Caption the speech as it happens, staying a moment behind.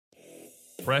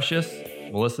Precious,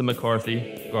 Melissa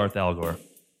McCarthy, Garth Algar.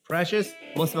 Precious,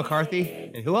 Melissa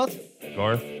McCarthy, and who else?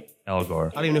 Garth Algar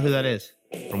I don't even know who that is.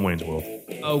 from Wayne's World.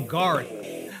 Oh, Garth.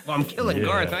 Well, I'm killing Yeah.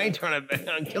 Garth. I ain't trying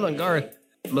to. I'm killing Garth.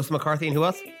 Melissa McCarthy and who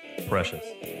else? Precious.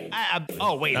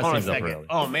 Oh, wait. That Hold on a seems up second. early.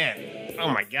 Oh, man. Oh,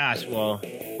 my gosh. Well,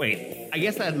 wait. I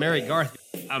guess I'd marry Garth.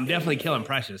 I'm definitely killing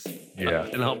Precious. Yeah.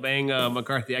 And I'll bang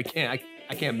McCarthy. I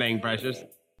can't bang Precious.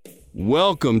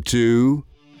 Welcome to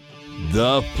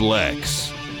The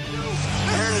Flex. I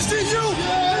hear to see you. I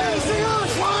hear to see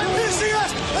us. I hear to see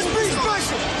us. Let's be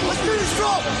special. Let's be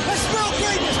strong. Let's spell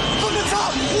greatness from the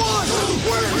top. 1, 2,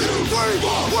 3,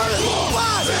 4,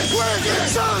 5. We're the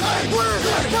sun. We're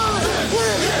the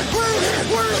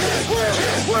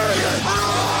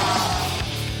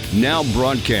Now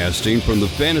broadcasting from the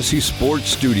Fantasy Sports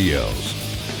Studios.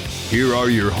 Here are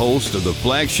your hosts of the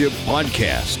flagship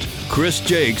podcast, Chris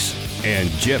Jakes and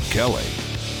Jeff Kelly.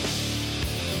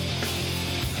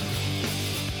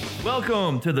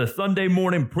 Welcome to the Sunday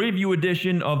morning preview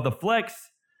edition of The Flex.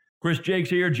 Chris Jakes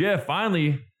here. Jeff,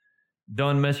 finally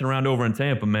done messing around over in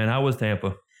Tampa, man. How was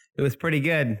Tampa? It was pretty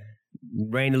good.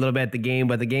 Rained a little bit at the game,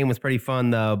 but the game was pretty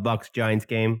fun, the Bucks-Giants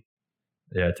game.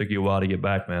 Yeah, it took you a while to get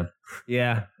back, man.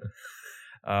 Yeah.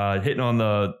 Hitting on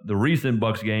the recent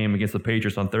Bucks game against the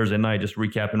Patriots on Thursday night, just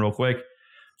recapping real quick.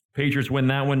 Patriots win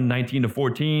that one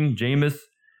 19-14. Jameis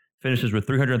finishes with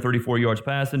 334 yards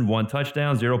passing, 1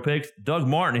 touchdown, 0 picks. Doug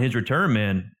Martin, in his return,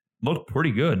 man, looked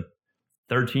pretty good.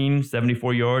 13,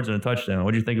 74 yards, and a touchdown.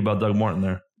 What do you think about Doug Martin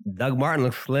there? Doug Martin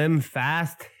looks slim,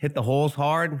 fast, hit the holes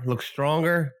hard, looks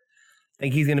stronger. I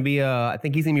think he's gonna be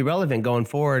relevant going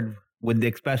forward. With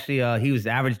especially his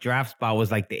average draft spot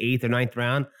was like the 8th or 9th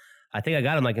round. I think I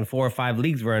got him like in 4 or 5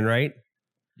 leagues we're in, right?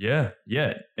 Yeah.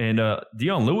 And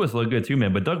Deion Lewis looked good too,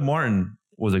 man. But Doug Martin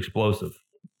was explosive.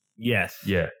 Yes.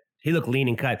 Yeah. He looked lean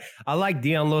and cut. I like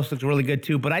Deion Lewis, looks really good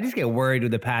too, but I just get worried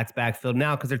with the Pats backfield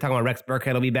now because they're talking about Rex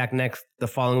Burkhead will be back the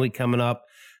following week coming up.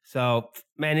 So,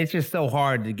 man, it's just so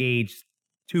hard to gauge.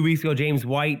 2 weeks ago, James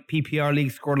White, PPR league,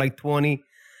 scored like 20.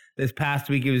 This past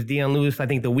week, it was Deion Lewis. I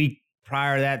think the week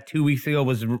prior to that, 2 weeks ago,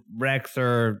 was Rex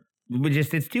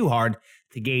it's too hard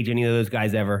to gauge any of those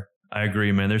guys ever. I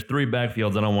agree, man. There's 3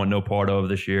 backfields I don't want no part of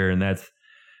this year, and that's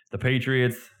the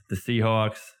Patriots, the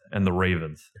Seahawks, and the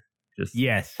Ravens. Just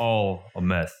all a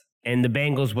mess. And the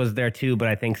Bengals was there too, but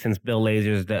I think since Bill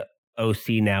Lazor's the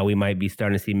OC now, we might be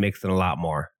starting to see Mixon a lot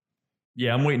more.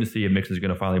 Yeah, I'm waiting to see if Mixon's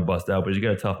going to finally bust out, but he's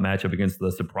got a tough matchup against the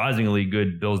surprisingly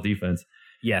good Bills defense.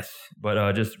 Yes.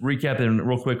 But just recapping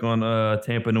real quick on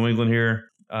Tampa, New England here.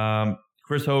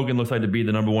 Chris Hogan looks like to be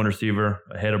the number 1 receiver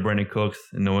ahead of Brandon Cooks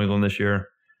in New England this year.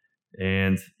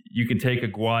 And you can take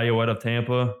Aguayo out of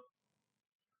Tampa,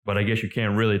 but I guess you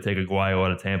can't really take Aguayo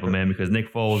out of Tampa, man, because Nick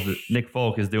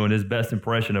Folk is doing his best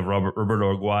impression of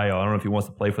Roberto Aguayo. I don't know if he wants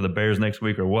to play for the Bears next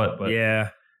week or what, but yeah,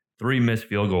 3 missed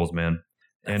field goals, man.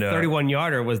 And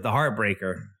 31-yarder was the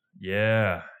heartbreaker.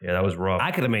 Yeah, that was rough.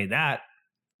 I could have made that.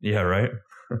 Yeah, right.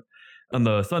 On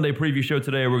the Sunday preview show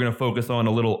today, we're going to focus on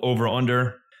a little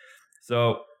over-under.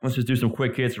 So let's just do some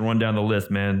quick hits and run down the list,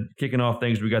 man. Kicking off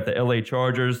things, we got the LA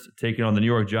Chargers taking on the New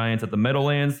York Giants at the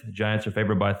Meadowlands. The Giants are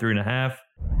favored by 3.5.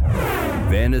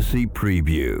 Fantasy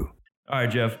Preview. All right,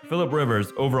 Jeff. Phillip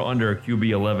Rivers, over-under QB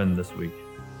 11 this week.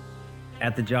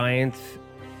 At the Giants,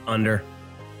 under.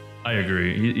 I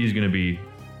agree. He's going to be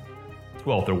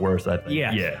 12th or worse, I think.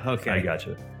 Yeah. Okay. I got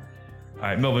you. All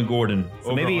right, Melvin Gordon.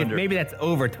 So maybe that's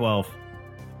over 12.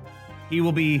 He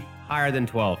will be higher than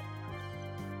 12.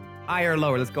 Higher or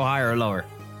lower? Let's go higher or lower.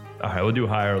 All right, we'll do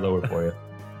higher or lower for you.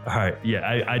 All right,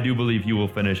 yeah, I do believe he will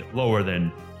finish lower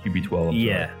than QB 12.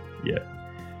 Yeah.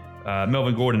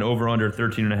 Melvin Gordon, over under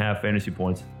 13.5 fantasy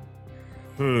points.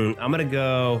 I'm going to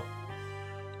go...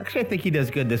 Actually, I think he does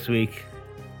good this week.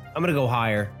 I'm going to go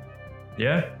higher.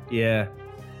 Yeah? Yeah.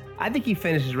 I think he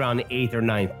finishes around the 8th or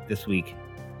 9th this week.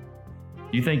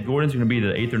 Do you think Gordon's going to be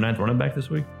the 8th or 9th running back this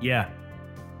week? Yeah.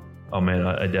 Oh, man,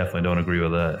 I definitely don't agree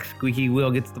with that. Squeaky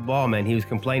wheel gets the ball, man. He was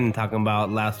talking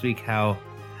about last week how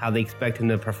they expect him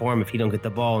to perform if he don't get the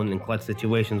ball in clutch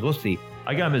situations. We'll see.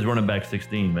 I got him as running back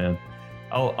 16, man.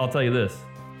 I'll tell you this.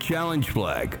 Challenge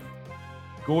flag.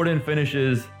 Gordon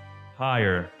finishes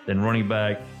higher than running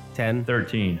back 10.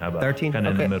 13. How about 13? Kind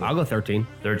of Okay, in the middle. I'll go 13.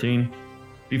 13?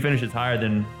 If he finishes higher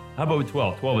than... How about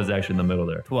 12? 12 is actually in the middle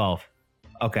there. 12.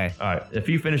 Okay. All right. If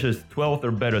he finishes 12th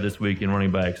or better this week in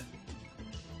running backs,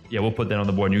 yeah, we'll put that on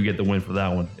the board and you get the win for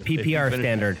that one. If PPR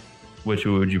standard. Which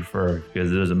would you prefer? Because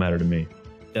it doesn't matter to me.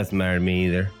 Doesn't matter to me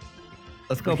either.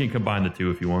 Let's go. We can combine the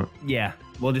two if you want. Yeah.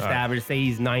 We'll just All right. average. Say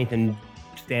he's 9th in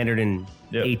standard and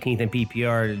Yep. 18th in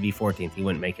PPR. It'd be 14th. He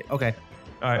wouldn't make it. Okay.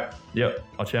 All right. Yep.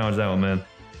 I'll challenge that one, man.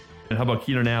 And how about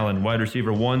Keenan Allen, wide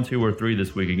receiver 1, 2, or 3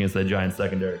 this week against that Giants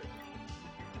secondary?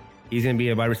 He's going to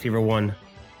be a wide receiver 1. You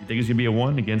think he's going to be a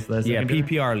 1 against that secondary? Yeah,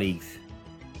 PPR leagues.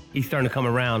 He's starting to come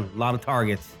around. A lot of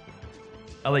targets.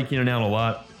 I like Keenan Allen a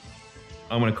lot.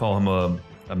 I'm going to call him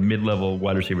a mid-level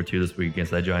wide receiver 2 this week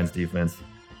against that Giants defense,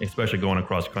 especially going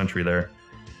across country there.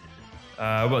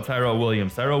 How about Tyrell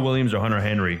Williams? Tyrell Williams or Hunter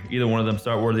Henry? Either one of them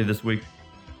start worthy this week?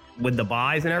 With the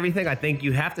buys and everything, I think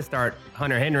you have to start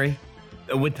Hunter Henry.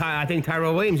 I think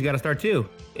Tyrell Williams, you got to start too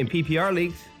in PPR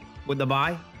leagues with the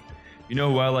buy. You know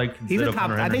who I like? He's a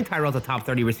top. I think Tyrell's a top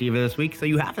 30 receiver this week, so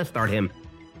you have to start him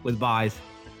with buys.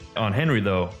 On Henry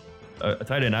though, a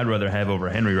tight end I'd rather have over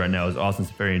Henry right now is Austin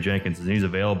Seferian-Jenkins, and he's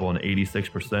available in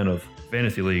 86% of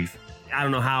fantasy leagues. I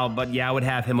don't know how, but yeah, I would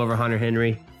have him over Hunter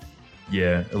Henry.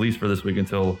 Yeah, at least for this week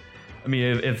until, I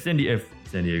mean,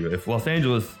 if Los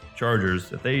Angeles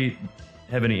Chargers, if they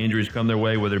have any injuries come their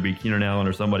way, whether it be Keenan Allen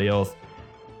or somebody else,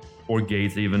 or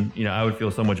Gates even, I would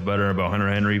feel so much better about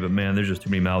Hunter Henry, but man, there's just too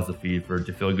many mouths to feed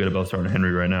to feel good about starting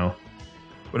Henry right now.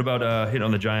 What about hitting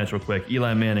on the Giants real quick?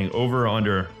 Eli Manning, over or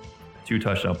under 2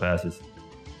 touchdown passes?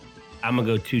 I'm going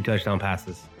to go 2 touchdown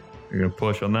passes. You're going to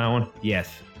push on that one? Yes.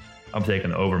 I'm taking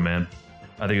the over, man.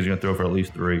 I think he's going to throw for at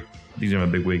least 3. I think he's going to have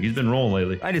a big week. He's been rolling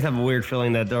lately. I just have a weird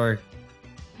feeling that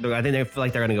I think they feel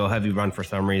like they're going to go heavy run for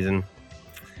some reason.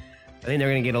 I think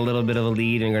they're going to get a little bit of a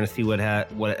lead and going to see what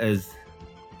does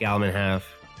Gallman have.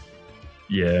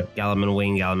 Yeah.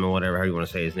 Gallman, whatever, how you want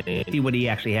to say his name. See what he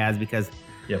actually has because...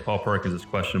 Yeah, Paul Perkins is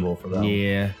questionable for that.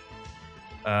 Yeah.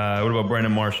 What about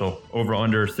Brandon Marshall? Over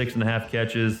under 6.5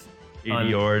 catches, 80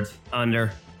 yards.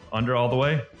 Under all the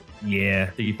way? Yeah.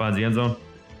 Think he finds the end zone?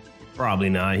 Probably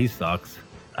not. He sucks.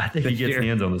 I think he gets the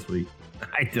end zone this week.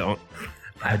 I don't.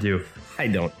 I do. I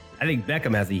don't. I think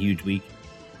Beckham has a huge week.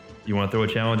 You want to throw a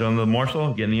challenge on the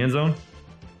Marshall? Get in the end zone?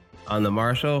 On the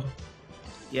Marshall?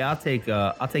 Yeah,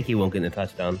 I'll take he won't get in a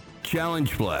touchdown.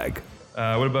 Challenge flag.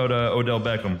 What about Odell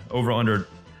Beckham? Over under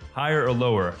higher or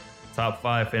lower? Top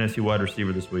 5 fantasy wide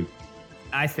receiver this week.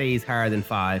 I say he's higher than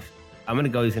 5. He's going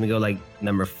to go like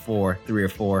number 4, 3 or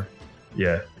 4.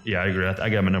 Yeah, I agree. I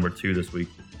got him at number 2 this week.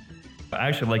 I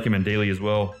actually like him in daily as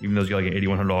well, even though he's got like an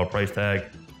 $8,100 price tag.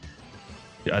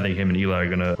 I think him and Eli are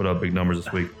going to put up big numbers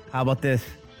this week. How about this?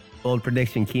 Bold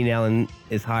prediction, Keenan Allen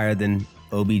is higher than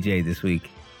OBJ this week.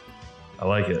 I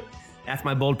like it. That's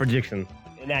my bold prediction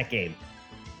in that game.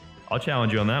 I'll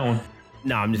challenge you on that one.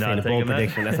 No, I'm just saying a bold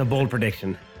prediction. That's a bold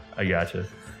prediction. I gotcha.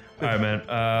 All right, man.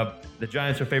 The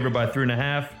Giants are favored by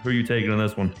 3.5. Who are you taking on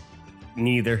this one?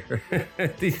 Neither.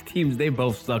 These teams, they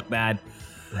both suck bad.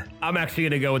 I'm actually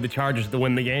going to go with the Chargers to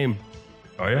win the game.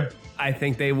 Oh, yeah? I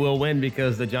think they will win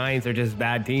because the Giants are just a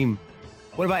bad team.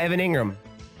 What about Evan Ingram?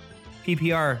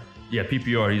 PPR. Yeah,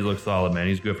 PPR, he looks solid, man.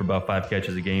 He's good for about 5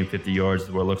 catches a game, 50 yards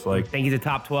is what it looks like. Think he's a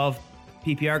top 12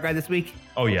 PPR guy this week?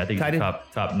 Oh, yeah. I think he's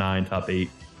top 9, top 8.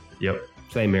 Yep.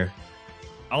 Same here.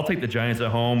 I'll take the Giants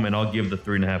at home, and I'll give the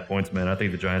 3.5 points, man. I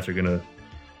think the Giants are going to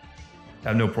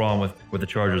have no problem with the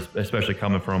Chargers, especially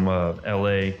coming from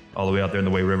L.A. all the way out there in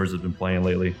the way Rivers has been playing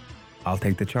lately. I'll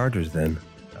take the Chargers then.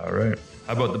 All right.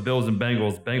 How about the Bills and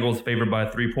Bengals? Bengals favored by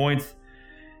 3 points.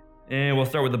 And we'll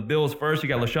start with the Bills first. You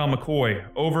got LaShawn McCoy,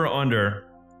 over under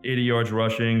 80 yards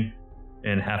rushing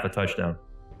and half a touchdown.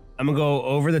 I'm going to go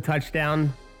over the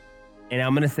touchdown, and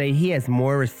I'm going to say he has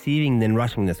more receiving than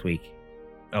rushing this week.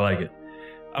 I like it.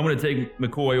 I'm going to take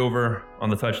McCoy over on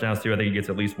the touchdowns too. I think he gets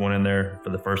at least one in there for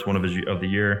the first one of the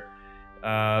year.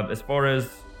 As far as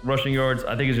rushing yards,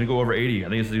 I think he's going to go over 80. I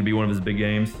think this is going to be one of his big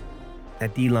games.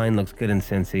 That D-line looks good in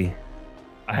Cincy.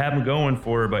 I have him going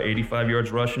for about 85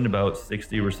 yards rushing, about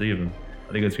 60 receiving.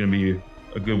 I think it's going to be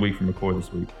a good week for McCoy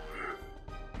this week.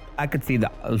 I could see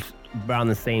around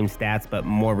the same stats, but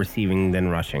more receiving than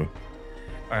rushing.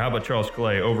 All right, how about Charles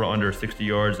Clay, over under 60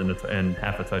 yards and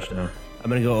half a touchdown? I'm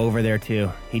going to go over there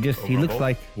too. He looks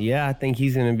like, I think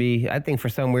he's going to be, I think for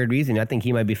some weird reason, I think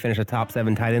he might be finished a top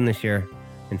 7 tight end this year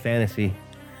in fantasy.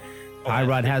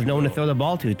 Tyrod has no one to throw the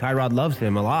ball to. Tyrod loves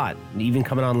him a lot. Even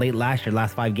coming on late last year,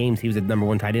 last 5 games, he was the number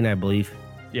 1 tight end, I believe.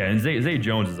 Yeah, and Zay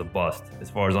Jones is a bust as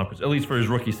far as I'm concerned, at least for his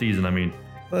rookie season, I mean.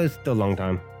 Well, it's still a long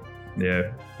time.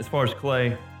 Yeah. As far as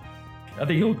Clay, I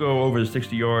think he'll go over the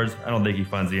 60 yards. I don't think he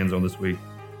finds the end zone this week.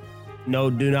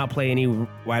 No, do not play any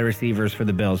wide receivers for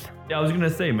the Bills. Yeah, I was going to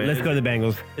say, man. Let's go to the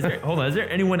Bengals. Hold on. Is there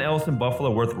anyone else in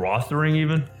Buffalo worth rostering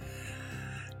even?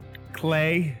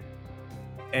 Clay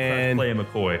and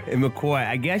McCoy. And McCoy,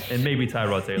 I guess. And maybe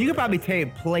Tyrod Taylor. You could probably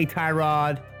play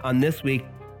Tyrod on this week,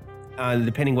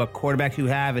 depending what quarterbacks you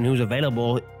have and who's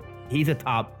available. He's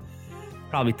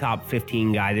probably top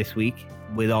 15 guy this week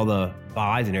with all the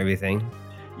buys and everything.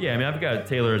 Yeah, I mean, I've got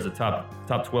Taylor as a top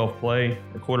 12 play,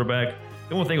 a quarterback.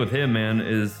 The one thing with him, man,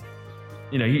 is,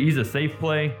 he's a safe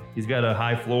play. He's got a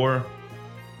high floor,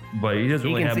 but he doesn't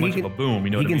really have much of a boom.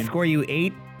 You know what I mean? He can score you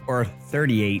 8 or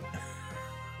 38.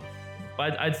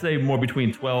 I'd say more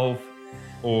between 12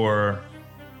 or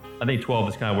I think 12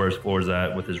 is kind of where his floor is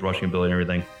at with his rushing ability and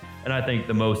everything. And I think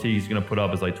the most he's going to put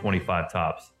up is like 25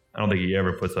 tops. I don't think he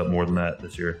ever puts up more than that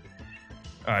this year.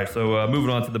 All right, so moving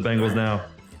on to the Bengals now.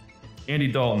 Andy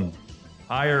Dalton,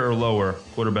 higher or lower,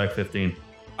 quarterback 15?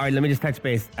 All right, let me just touch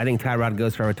base. I think Tyrod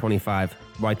goes for over 25.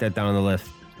 Write that down on the list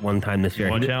one time this year.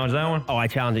 You want to challenge that one? Oh, I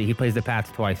challenge it. He plays the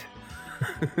Pats twice.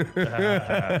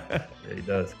 Yeah, he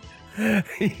does. You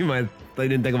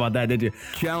didn't think about that, did you?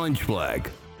 Challenge flag.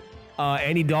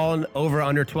 Andy Dalton, over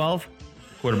under 12?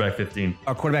 Quarterback 15.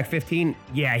 Or quarterback 15?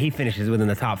 Yeah, he finishes within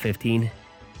the top 15.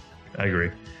 I agree.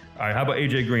 All right, how about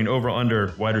AJ Green, over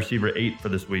under wide receiver 8 for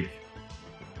this week?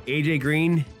 AJ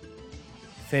Green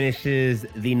finishes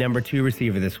the number 2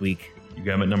 receiver this week. You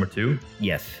got him at number 2?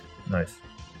 Yes. Nice.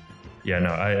 Yeah, no,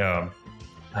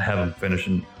 I have him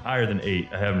finishing higher than 8.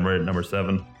 I have him right at number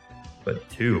 7, but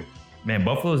 2. Man,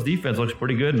 Buffalo's defense looks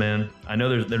pretty good, man. I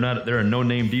know they're a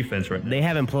no-name defense right now. They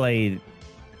haven't played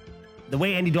the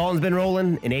way Andy Dalton's been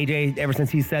rolling, and AJ, ever since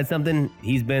he said something,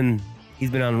 he's been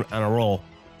on a roll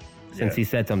since he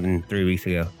said something 3 weeks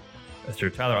ago. That's true.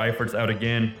 Tyler Eifert's out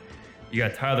again. You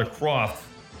got Tyler Kroft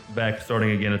back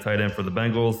starting again at tight end for the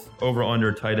Bengals. Over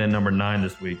under tight end number 9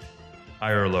 this week.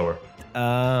 Higher or lower?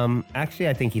 Actually,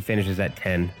 I think he finishes at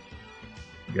 10.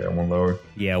 You got one lower?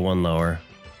 Yeah, one lower.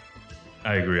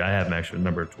 I agree. I have him actually at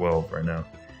number 12 right now.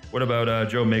 What about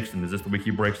Joe Mixon? Is this the week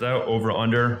he breaks out? Over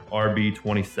under RB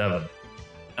 27.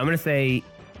 I'm going to say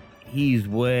he's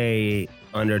way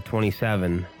under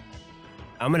 27.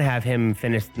 I'm going to have him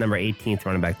finish number 18th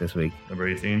running back this week. Number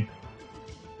 18?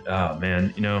 Oh,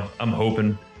 man. I'm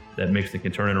hoping that Mixon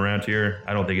can turn it around here.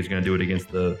 I don't think he's going to do it against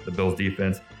the Bills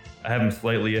defense. I have him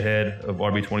slightly ahead of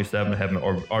RB 27. I have him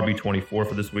RB 24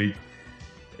 for this week.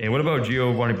 And what about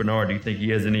Giovanni Bernard? Do you think he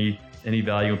has any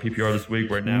value in PPR this week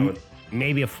right now?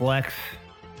 Maybe a flex,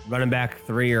 running back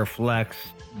 3 or flex,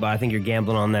 but I think you're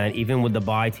gambling on that. Even with the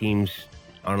bye teams,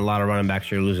 on a lot of running backs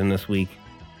you're losing this week.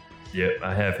 Yeah,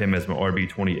 I have him as my RB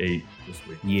 28 this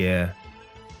week. Yeah.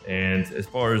 And as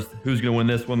far as who's going to win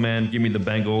this one, man, give me the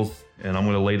Bengals, and I'm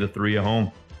going to lay the 3 at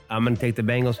home. I'm going to take the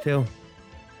Bengals too.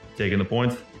 Taking the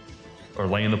points? Or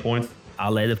laying the points?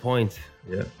 I'll lay the points.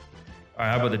 Yeah. All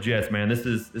right, how about the Jets, man?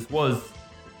 This was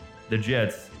the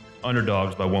Jets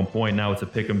underdogs by 1 point. Now it's a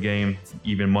pick'em game. It's an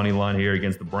even money line here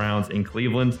against the Browns in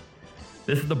Cleveland.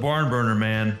 This is the barn burner,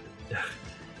 man.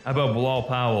 How about Bilal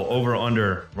Powell, over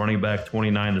under running back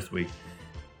 29 this week?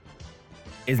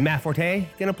 Is Matt Forte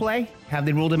going to play? Have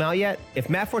they ruled him out yet? If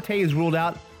Matt Forte is ruled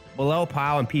out, Bilal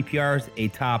Powell and PPR is a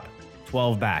top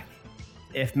 12 back.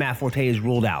 If Matt Forte is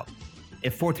ruled out.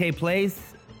 If Forte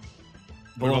plays,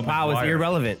 Bilal Powell is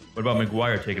irrelevant. What about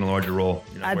McGuire taking a larger role?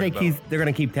 I think they're going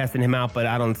to keep testing him out, but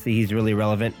I don't see he's really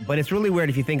relevant. But it's really weird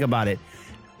if you think about it.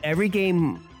 Every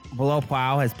game Bilal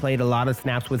Powell has played a lot of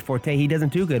snaps with Forte, he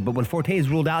doesn't do good. But when Forte is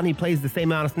ruled out and he plays the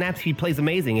same amount of snaps, he plays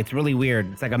amazing. It's really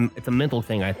weird. It's like it's a mental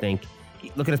thing, I think.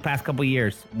 Look at his past couple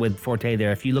years with Forte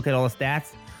there. If you look at all the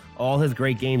stats, all his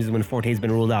great games is when Forte's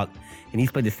been ruled out. And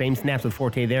he's played the same snaps with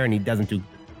Forte there, and he doesn't do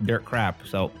dirt crap.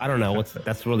 So I don't know.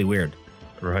 That's really weird.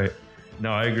 Right.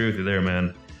 No, I agree with you there,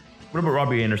 man. What about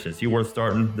Robbie Anderson? Is he worth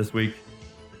starting this week?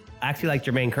 I actually like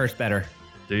Jermaine Kearse better.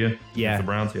 Do you? Yeah. Against the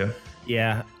Browns, yeah.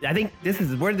 Yeah. I think this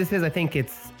is I think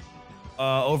it's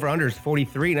over under is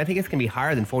 43, and I think it's going to be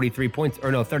higher than 43 points.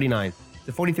 Or no, 39.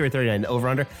 The 43 or 39, the over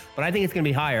under. But I think it's going to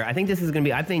be higher. I think this is going to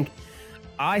be, I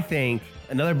think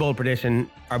another bold prediction,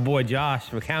 our boy Josh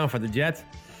McCown for the Jets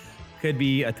could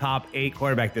be a top 8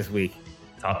 quarterback this week.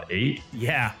 Top 8?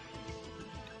 Yeah.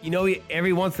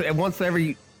 Once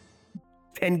every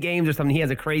 10 games or something, he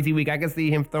has a crazy week. I can see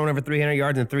him throwing over 300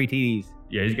 yards and 3 TDs.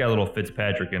 Yeah, he's got a little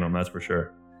Fitzpatrick in him, that's for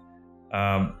sure.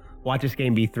 Watch this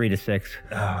game be 3-6.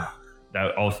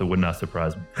 That also would not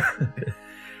surprise me.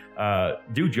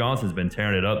 Duke Johnson's been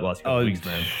tearing it up the last couple weeks,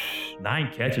 man.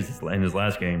 9 catches in his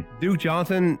last game. Duke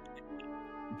Johnson,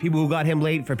 people who got him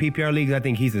late for PPR leagues, I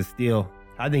think he's a steal.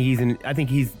 I think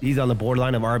he's on the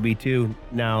borderline of RB2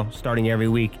 now, starting every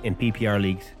week in PPR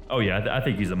leagues. Oh yeah, I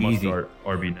think he's a must-start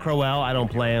RB now. Crowell, I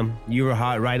don't play him. You were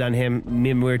right on him.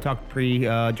 We were talking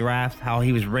pre-draft how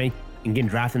he was ranked and getting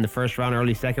drafted in the first round,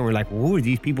 early second. We're like, who are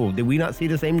these people? Did we not see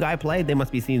the same guy play? They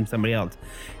must be seeing somebody else.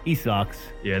 He sucks.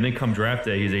 Yeah, and then come draft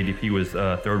day, his ADP was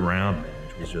 3rd round, man,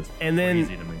 which was just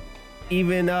crazy to me.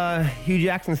 Even Hugh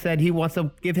Jackson said he wants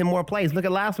to give him more plays. Look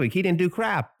at last week. He didn't do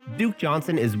crap. Duke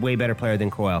Johnson is way better player than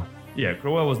Crowell. Yeah,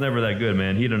 Crowell was never that good,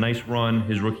 man. He had a nice run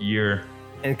his rookie year.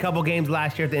 In a couple games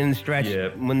last year at the end of the stretch,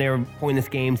 when they were pointless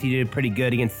games, he did pretty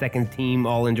good against second-team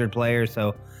all-injured players.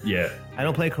 So yeah, I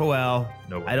don't play Crowell.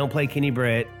 No. I don't play Kenny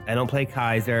Britt. I don't play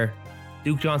Kaiser.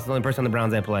 Duke Johnson's the only person on the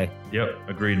Browns I play. Yep,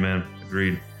 agreed, man.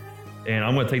 Agreed. And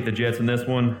I'm going to take the Jets in this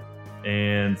one.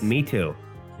 And me too.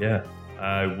 Yeah,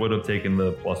 I would have taken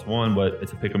the +1, but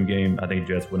it's a pick'em game. I think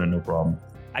Jets win it, no problem.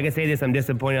 I can say this, I'm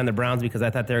disappointed on the Browns because I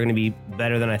thought they were going to be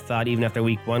better than I thought even after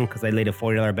week 1 because I laid a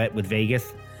 $40 bet with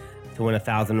Vegas to win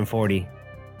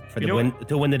 $1,040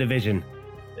 to win the division.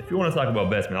 If you want to talk about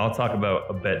bets, man, I'll talk about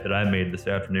a bet that I made this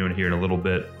afternoon here in a little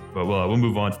bit. But we'll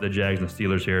move on to the Jags and the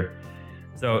Steelers here.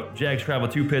 So Jags travel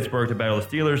to Pittsburgh to battle the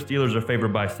Steelers. Steelers are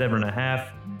favored by 7.5.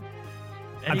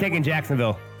 I'm taking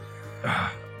Jacksonville.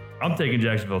 I'm taking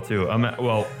Jacksonville too.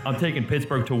 I'm taking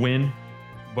Pittsburgh to win,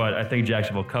 but I think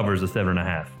Jacksonville covers the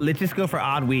 7.5. Let's just go for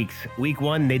odd weeks. Week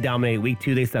 1, they dominate. Week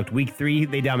 2, they sucked. Week 3,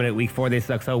 they dominate. Week 4, they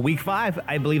suck. So week 5,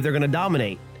 I believe they're going to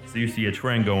dominate. So you see a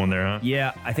trend going there, huh?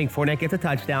 Yeah, I think Fournette gets a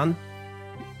touchdown.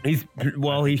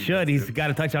 He should. He's got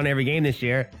a touchdown every game this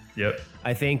year. Yep.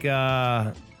 I think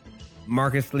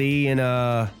Marcus Lee and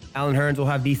Allen Hurns will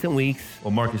have decent weeks.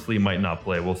 Well, Marcus Lee might not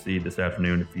play. We'll see this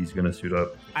afternoon if he's going to suit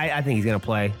up. I think he's going to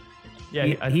play.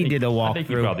 Yeah, he did a walkthrough. I think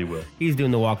he probably will. He's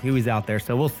doing the walkthrough. He's out there,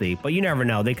 so we'll see. But you never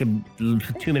know. They could 2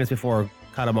 minutes before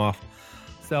cut him off.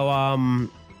 So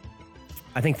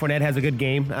I think Fournette has a good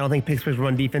game. I don't think Pittsburgh's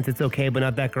run defense, it's okay, but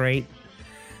not that great.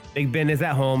 Big Ben is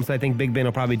at home, so I think Big Ben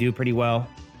will probably do pretty well.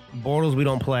 Bortles, we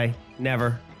don't play.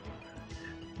 Never.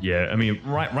 Yeah, I mean,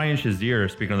 Ryan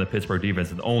Shazier, speaking of the Pittsburgh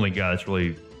defense, is the only guy that's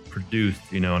really produced,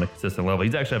 on a consistent level.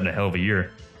 He's actually having a hell of a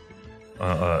year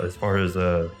as far as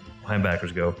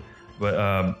linebackers go.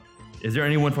 But is there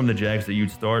anyone from the Jags that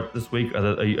you'd start this week?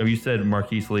 You said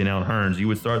Marquise Lee and Allen Hurns. You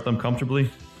would start them comfortably?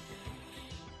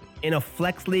 In a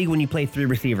flex league, when you play 3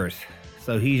 receivers,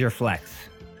 so he's your flex,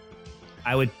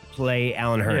 I would play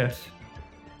Allen Hurns.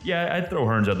 Yeah, I'd throw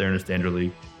Hurns out there in a standard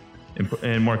league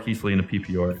and Marquise Lee in a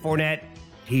PPR. Fournette,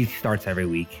 he starts every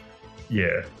week.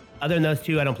 Yeah. Other than those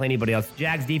 2, I don't play anybody else.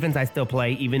 Jags defense, I still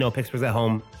play, even though Pittsburgh's at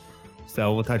home.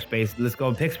 So we'll touch base. Let's go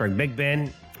with Pittsburgh. Big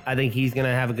Ben, I think he's going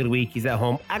to have a good week. He's at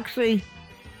home. Actually,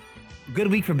 good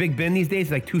week for Big Ben these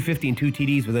days, like 250 and 2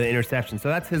 TDs with an interception. So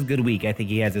that's his good week I think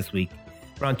he has this week.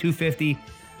 Around 250,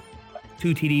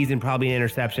 2 TDs, and probably an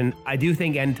interception. I do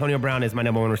think Antonio Brown is my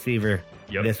number 1 receiver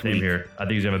this week. Same here. I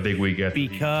think he's going to have a big week after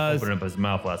because he opened up his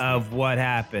mouth last week. Of what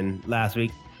happened last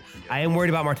week. I am worried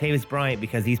about Martavis Bryant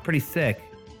because he's pretty sick.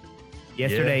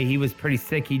 Yesterday, he was pretty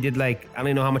sick. He did I don't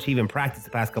even know how much he even practiced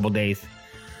the past couple days.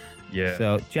 Yeah.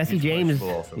 So Jesse James,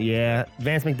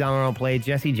 Vance McDonald don't play.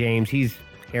 Jesse James, he's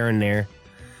here and there.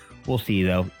 We'll see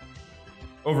though.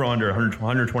 Over under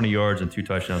 120 yards and 2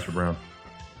 touchdowns for Brown.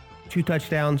 2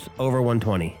 touchdowns, over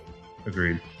 120.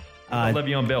 Agreed.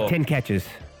 Le'Veon Bell. 10 catches.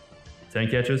 10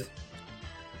 catches?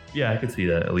 Yeah, I could see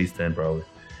that. At least 10 probably.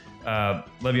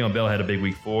 Le'Veon Bell had a big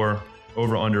week 4.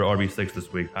 Over under RB6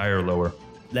 this week. Higher or lower?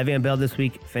 Le'Veon Bell this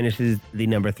week finishes the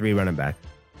number 3 running back.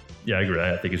 Yeah, I agree.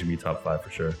 I think it's going to be top 5 for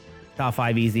sure. Top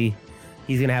 5 easy.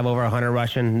 He's going to have over 100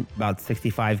 rushing, about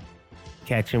 65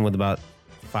 catching with about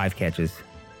 5 catches.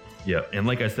 Yeah, and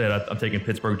like I said, I'm taking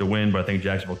Pittsburgh to win, but I think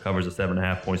Jacksonville covers a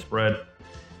 7.5 point spread.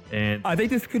 And I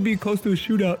think this could be close to a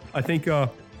shootout. I think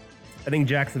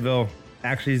Jacksonville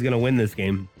actually is going to win this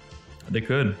game. They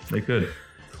could.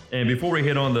 And before we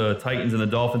hit on the Titans and the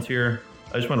Dolphins here,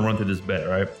 I just want to run through this bet,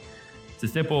 right? It's a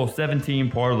simple 7-team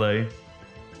parlay,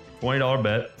 $20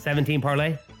 bet. 17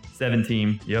 parlay?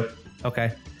 7-team, yep.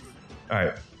 Okay. All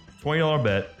right, $20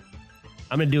 bet.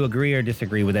 I'm going to do agree or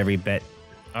disagree with every bet.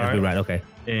 All right. Right, okay.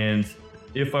 And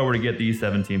if I were to get these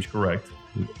 7 teams correct,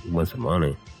 what's the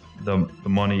money? The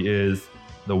money is,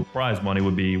 the prize money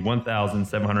would be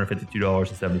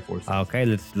 $1,752.74. Okay,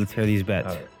 let's hear these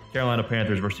bets. Carolina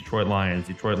Panthers versus Detroit Lions.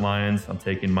 Detroit Lions, I'm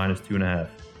taking -2.5.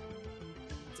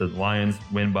 So the Lions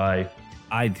win by...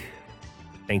 I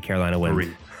think Carolina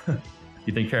wins. 3.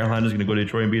 You think Carolina's going to go to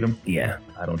Detroit and beat them? Yeah.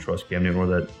 I don't trust Cam Newton or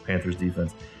that Panthers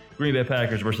defense. Green Bay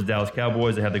Packers versus Dallas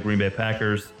Cowboys. They have the Green Bay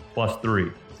Packers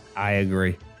 +3. I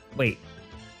agree. Wait,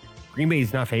 Green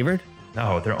Bay's not favored?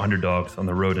 No, they're underdogs on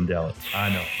the road in Dallas. I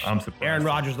know. I'm surprised. Aaron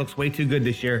Rodgers looks way too good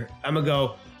this year. I'm going to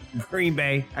go Green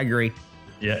Bay. I agree.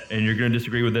 Yeah, and you're going to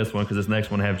disagree with this one because this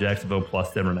next one I have Jacksonville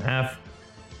 +7.5.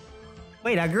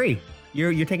 Wait, I agree.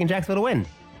 You're taking Jacksonville to win.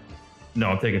 No,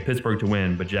 I'm taking Pittsburgh to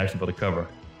win, but Jacksonville to cover.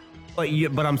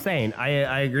 But I'm saying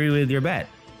I agree with your bet.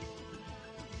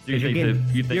 So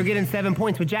you're getting 7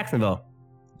 points with Jacksonville.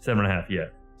 7.5, yeah.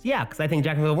 Yeah, because I think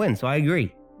Jacksonville wins, so I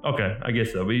agree. Okay, I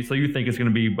guess so. So you think it's going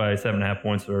to be by 7.5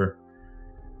 points, or?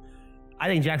 I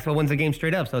think Jacksonville wins the game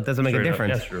straight up, so it doesn't make a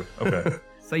difference. That's true. Okay.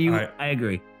 So I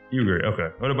agree. You agree. Okay.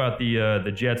 What about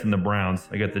the Jets and the Browns?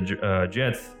 I got the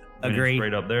Jets Agree.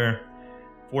 straight up there.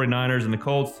 49ers and the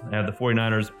Colts. I have the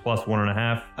 49ers plus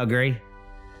 1.5. Agree.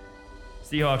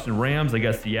 Seahawks and Rams. I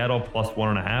got Seattle plus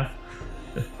 1.5.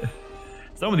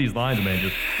 Some of these lines, man,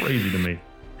 just crazy to me.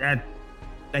 That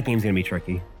game's going to be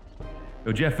tricky.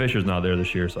 Jeff Fisher's not there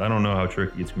this year, so I don't know how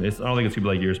tricky it's going to be. I don't think it's going to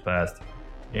be like years past.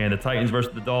 And the Titans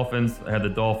versus the Dolphins. I have the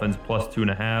Dolphins plus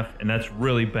 2.5, and that's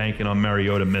really banking on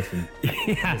Mariota missing.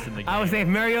 Missing the game. I would say if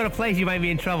Mariota plays, you might be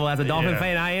in trouble. As a Dolphin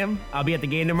fan I am, I'll be at the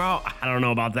game tomorrow. I don't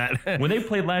know about that. When they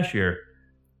played last year,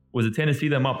 was it Tennessee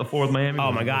that mopped the floor with Miami?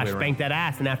 Oh my gosh, spanked that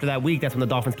ass. And after that week, that's when the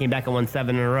Dolphins came back and won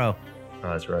 7 in a row. Oh,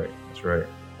 that's right. That's right.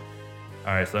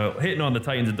 All right, so hitting on the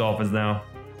Titans and Dolphins now.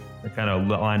 They kind of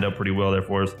lined up pretty well there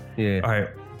for us. Yeah. All right,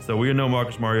 so we know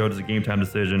Marcus Mariota is a game time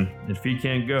decision. If he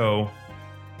can't go,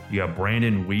 you got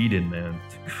Brandon Weeden, man.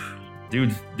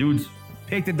 Dude's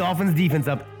Pick the Dolphins defense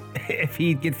up if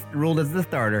he gets ruled as the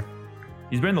starter.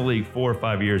 He's been in the league 4 or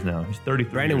 5 years now. He's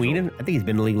 33 Brandon years Weeden? old. I think he's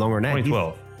been in the league longer than that.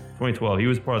 2012. He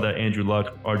was part of that Andrew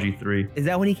Luck RG3. Is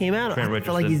that when he came out? Trent I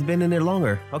feel like Richardson. he's been in there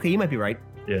longer. Okay, you might be right.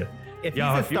 Yeah. If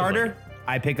Yeah, he's it a feels starter, like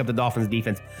I pick up the Dolphins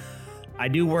defense. I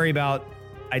do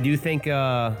think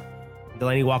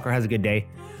Delaney Walker has a good day.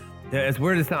 As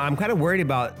weird as I'm kind of worried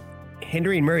about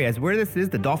Henry and Murray. As weird as this is,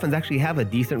 the Dolphins actually have a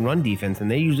decent run defense, and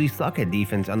they usually suck at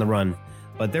defense on the run.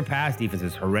 But their pass defense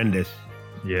is horrendous.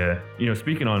 Yeah.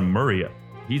 Speaking on Murray,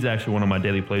 he's actually one of my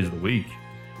daily plays of the week.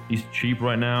 He's cheap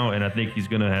right now, and I think he's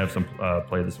going to have some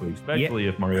play this week, especially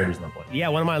if Mariota's not playing. Yeah,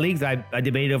 one of my leagues, I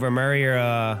debated over Murray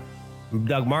or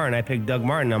Doug Martin. I picked Doug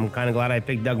Martin. I'm kind of glad I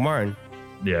picked Doug Martin.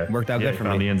 Yeah. Worked out good for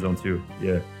found me. the end zone, too.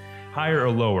 Yeah. Higher or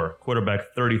lower?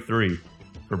 Quarterback 33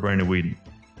 for Brandon Weeden.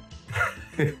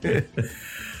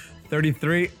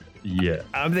 33. Yeah.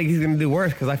 I think he's going to do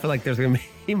worse because I feel like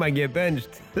he might get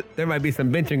benched. There might be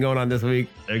some benching going on this week.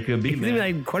 It could be, He's man.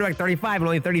 like quarterback 35 and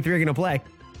only 33 are going to play.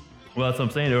 Well, that's what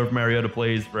I'm saying. If Mariota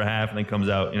plays for a half and then comes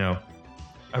out,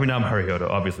 I mean, not Mariota.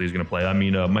 Obviously, he's going to play. I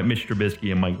mean, Mitch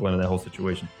Trubisky and Mike Glenn in that whole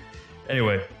situation.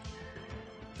 Anyway,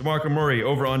 DeMarco Murray,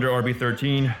 over under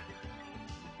RB13.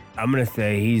 I'm going to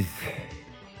say he's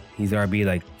RB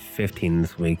like 15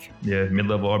 this week. Yeah,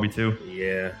 mid-level RB2.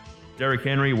 Yeah. Derrick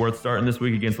Henry, worth starting this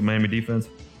week against the Miami defense.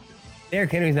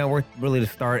 Derrick Henry's not worth really to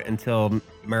start until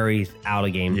Murray's out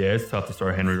of game. Yeah, it's tough to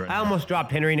start Henry right I now. almost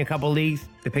dropped Henry in a couple leagues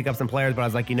to pick up some players, but I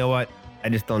was like, you know what? I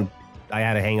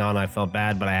had to hang on. I felt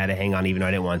bad, but I had to hang on even though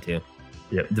I didn't want to.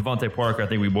 Yeah, Devontae Parker, I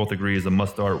think we both agree, is a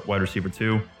must-start wide receiver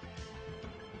too.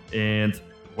 And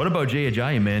what about Jay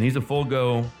Ajayi, man? He's a full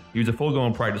go. He was a full go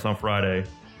in practice on Friday,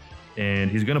 and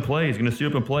he's going to play. He's going to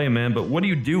suit up and play, man. But what do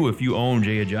you do if you own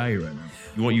Jay Ajayi right now?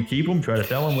 You keep him? Try to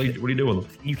sell him? What do you do with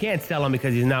him? You can't sell him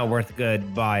because he's not worth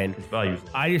good buying. His values.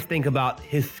 I just think about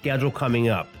his schedule coming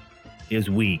up is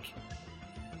weak.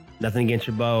 Nothing against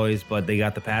your boys, but they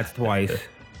got the Pats twice,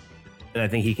 and I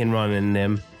think he can run in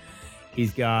them.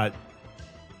 He's got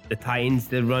the Titans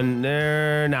that run.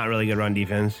 They're not really good run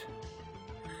defense.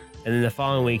 And then the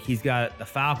following week, he's got the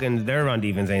Falcons. Their run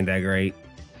defense ain't that great.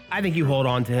 I think you hold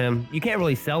on to him. You can't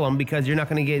really sell him because you're not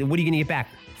going to get. What are you going to get back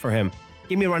for him?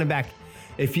 Give me a running back.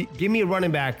 Give me a running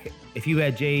back, if you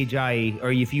had Jay,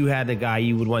 or if you had the guy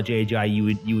you would want Jay, you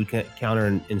would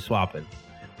counter and swap it.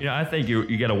 I think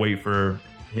you got to wait for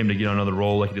him to get on another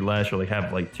roll like he did last year, like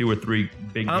have like 2 or 3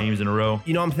 big games in a row.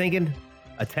 You know what I'm thinking?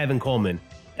 A Tevin Coleman.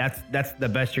 That's the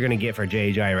best you're going to get for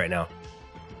Jay right now.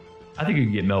 I think you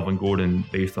can get Melvin Gordon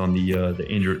based on the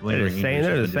injured.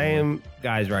 They're the same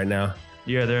guys right now.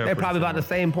 Yeah, they're probably about the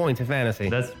same points in fantasy.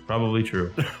 That's probably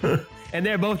true. And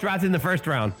they're both drafted in the first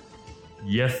round.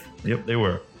 Yes, yep, they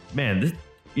were. Man,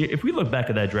 if we look back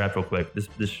at that draft real quick,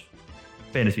 this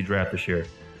fantasy draft this year,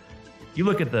 you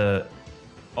look at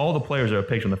all the players that are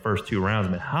picked in the first 2 rounds,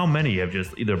 man, how many have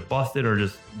just either busted or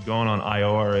just gone on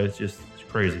IR? It's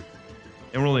crazy.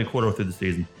 And we're only a quarter through the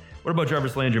season. What about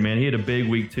Jarvis Landry, man? He had a big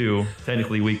week 2,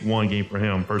 technically week 1 game for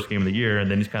him, first game of the year,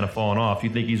 and then he's kind of fallen off. Do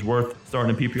you think he's worth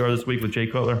starting in PPR this week with Jay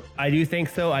Cutler? I do think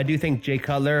so. I do think Jay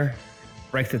Cutler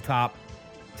breaks the top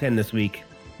 10 this week.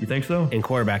 You think so? In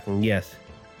quarterbacking, yes.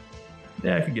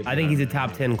 Yeah, I could get. I think he's a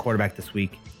top 10 quarterback this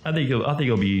week. I think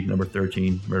he'll be number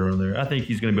 13, right around there. I think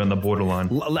he's going to be on the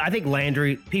borderline. I think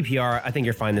Landry, PPR, I think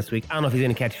you're fine this week. I don't know if he's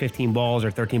going to catch 15 balls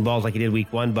or 13 balls like he did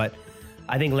week 1, but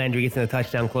I think Landry gets in a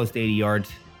touchdown close to 80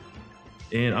 yards.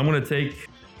 And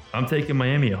I'm taking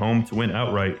Miami at home to win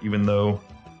outright, even though,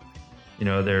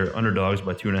 they're underdogs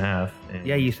by 2.5. And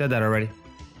yeah, you said that already.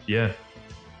 Yeah.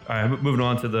 All right, moving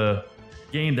on to the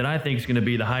game that I think is going to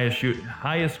be the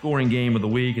highest scoring game of the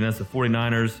week, and that's the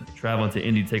 49ers traveling to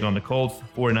Indy to take on the Colts.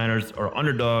 49ers are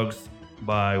underdogs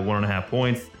by 1.5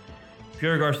 points.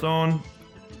 Pierre Garçon,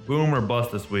 boom or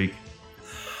bust this week?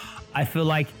 I feel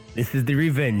like this is the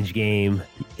revenge game.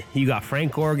 You got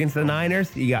Frank Gore against the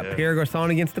Niners. You got Pierre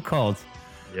Garçon against the Colts.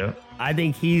 Yeah. I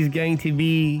think he's going to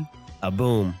be a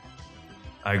boom.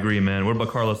 I agree, man. What about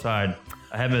Carlos Hyde?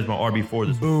 I have him as my RB4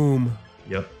 this week. Boom.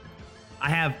 Yep.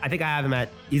 I think I have him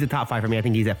he's a top 5 for me. I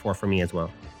think he's at 4 for me as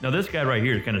well. Now, this guy right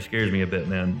here kind of scares me a bit,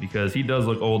 man, because he does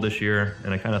look old this year,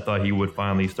 and I kind of thought he would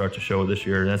finally start to show it this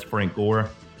year, and that's Frank Gore.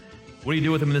 What do you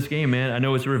do with him in this game, man? I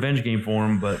know it's a revenge game for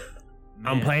him, but...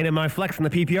 man. I'm playing in my flex in the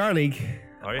PPR league.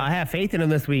 Are you? I have faith in him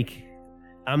this week.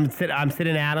 I'm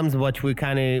sitting Adams, which we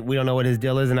don't know what his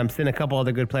deal is, and I'm sitting a couple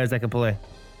other good players that can play.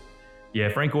 Yeah,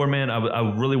 Frank Gore, man,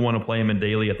 I really want to play him in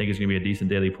daily. I think it's going to be a decent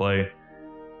daily play.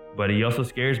 But he also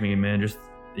scares me, man. Just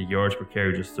the yards per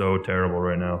carry just so terrible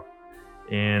right now.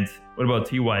 And what about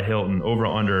T.Y. Hilton? Over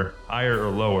or under, higher or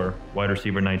lower, wide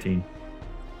receiver 19?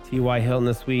 T.Y. Hilton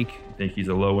this week. You think he's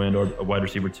a low end or a wide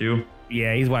receiver 2?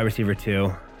 Yeah, he's wide receiver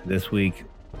 2 this week.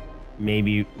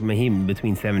 Maybe he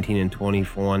between 17 and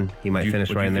 21. He might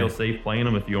finish right in there. Would you feel safe playing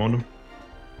him if you owned him?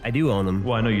 I do own him.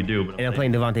 Well, I know you do. But I'm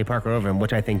playing Devontae Parker over him,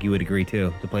 which I think you would agree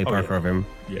too, to play Parker over him.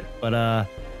 Yeah. But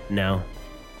no.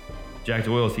 Jack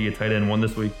Doyle, is he a tight end 1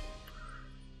 this week?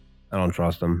 I don't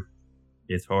trust him.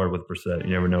 It's hard with Brissett. You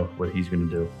never know what he's going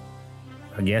to do.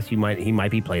 I guess he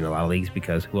might be playing a lot of leagues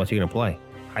because who else are you going to play?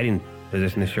 Hiding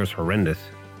position this year is horrendous.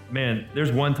 Man,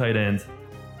 there's one tight end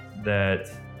that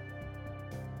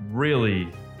really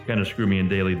kind of screwed me in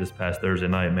daily this past Thursday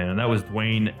night, man, and that was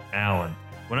Dwayne Allen.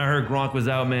 When I heard Gronk was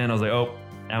out, man, I was like, oh,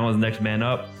 Allen's next man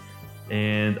up,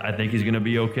 and I think he's going to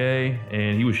be okay,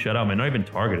 and he was shut out, man, not even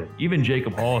targeted. Even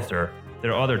Jacob Hollister,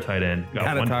 their other tight end,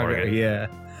 got one target. Yeah.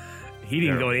 He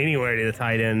didn't go anywhere to the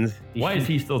tight ends. Why is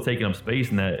he still taking up space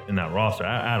in that roster?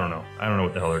 I don't know. I don't know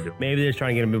what the hell they're doing. Maybe they're just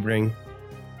trying to get him a ring.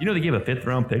 You know they gave a 5th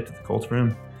round pick to the Colts for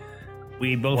him?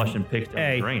 We both watched him pick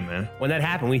down the drain, man. When that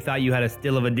happened, we thought you had a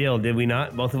steal of a deal, did we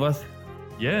not? Both of us?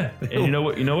 Yeah. And you know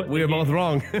what? We were both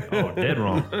wrong. Oh, dead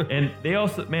wrong. And they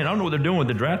also, man, I don't know what they're doing with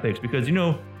the draft picks because,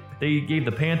 they gave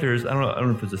the Panthers, I don't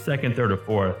know if it was a 2nd, 3rd,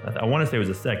 or 4th. I want to say it was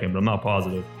a 2nd, but I'm not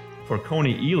positive. For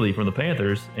Coney Ealy from the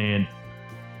Panthers, and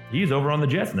he's over on the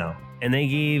Jets now. And they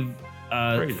gave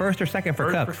 1st or 2nd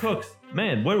for Cooks. For Cooks.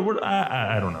 Man,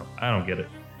 I don't know. I don't get it.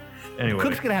 Anyway.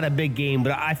 Cooks could have had a big game,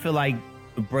 but I feel like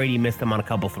Brady missed him on a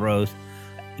couple throws.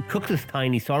 Cooks is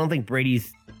tiny, so I don't think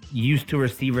Brady's used to a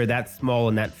receiver that small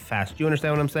and that fast. Do you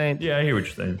understand what I'm saying? Yeah, I hear what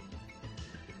you're saying.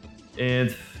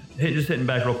 And just hitting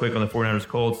back real quick on the 49ers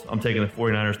Colts, I'm taking the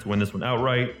 49ers to win this one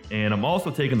outright. And I'm also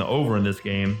taking the over in this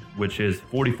game, which is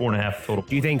 44.5 total.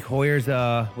 Do you think Hoyer's,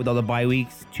 with all the bye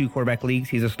weeks, 2 quarterback leagues,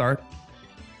 he's a start?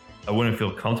 I wouldn't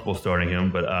feel comfortable starting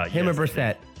him, but him or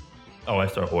Brissett? Oh, I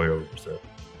start Hoyer over Brissett.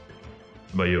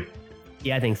 How about you?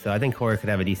 Yeah, I think so. I think Hoyer could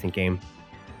have a decent game.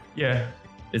 Yeah,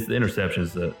 it's the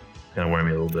interceptions that kind of worry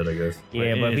me a little bit, I guess.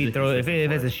 Yeah, but if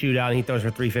it's a shootout and he throws for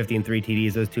 350 and 3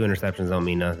 TDs, those 2 interceptions don't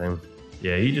mean nothing.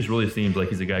 Yeah, he just really seems like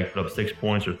he's a guy who put up 6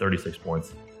 points or 36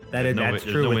 points. That's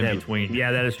true with him. Between.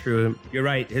 Yeah, that is true. You're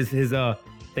right. I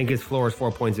think his floor is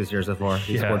 4 points this year so far.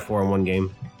 He scored 4 in one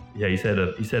game. Yeah, he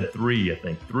said 3, I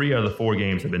think. 3 out of the 4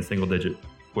 games have been single-digit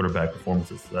quarterback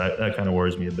performances. So that kind of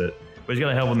worries me a bit. But he's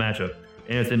got a hell of a matchup,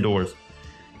 and it's indoors.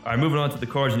 All right, moving on to the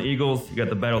Cards and Eagles. You got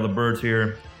the Battle of the Birds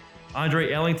here.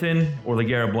 Andre Ellington or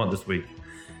LeGarrette Blount this week?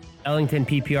 Ellington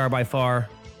PPR by far.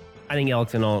 I think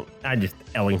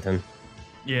Ellington.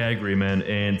 Yeah, I agree, man.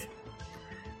 And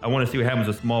I want to see what happens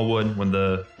with Smallwood when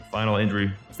the final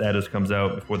injury status comes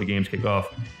out before the games kick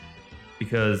off.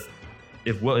 Because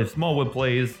if Smallwood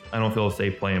plays, I don't feel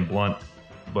safe playing Blount.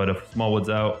 But if Smallwood's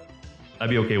out,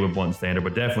 I'd be okay with Blount standard,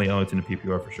 but definitely Ellington in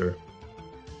PPR for sure.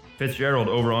 Fitzgerald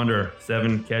over under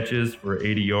 7 catches for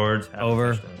 80 yards.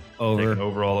 Over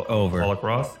all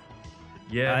across.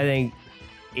 Yeah, I think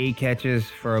 8 catches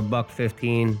for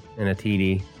 $115 and a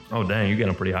TD. Oh dang, you're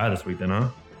getting pretty high this week then, huh?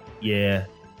 Yeah.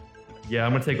 Yeah,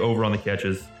 I'm gonna take over on the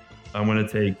catches. I'm gonna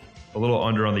take a little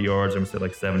under on the yards. I'm gonna say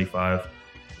like 75,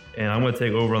 and I'm gonna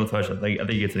take over on the touchdown. I think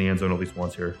he gets in the end zone at least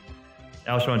once here.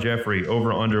 Alshon Jeffrey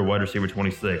over under wide receiver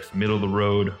 26, middle of the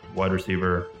road wide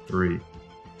receiver 3.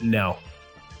 No.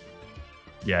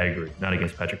 Yeah, I agree. Not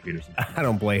against Patrick Peterson. I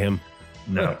don't blame him.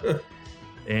 No.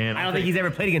 And I don't think he's ever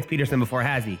played against Peterson before,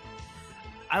 has he?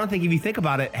 I don't think if you think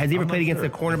about it, has he ever played against a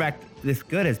cornerback this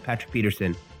good as Patrick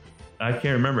Peterson? I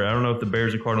can't remember. I don't know if the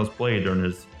Bears and Cardinals played during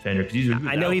his tenure.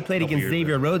 I know he played against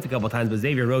Xavier Rhodes a couple times, but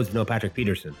Xavier Rhodes is no Patrick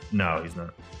Peterson. No, he's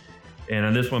not. And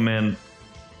on this one, man,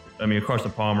 I mean,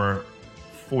 Carson Palmer,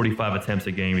 45 attempts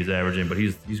a game he's averaging, but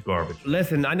he's garbage.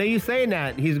 Listen, I know you're saying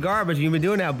that he's garbage. You've been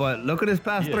doing that, but look at his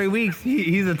past 3 weeks.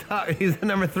 He's the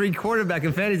number 3 quarterback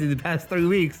in fantasy the past 3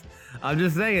 weeks. I'm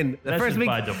just saying. That's first just week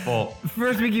by default.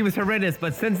 First week he was horrendous,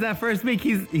 but since that first week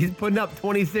he's putting up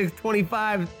 26,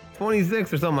 25,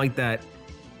 26 or something like that.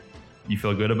 You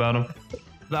feel good about him?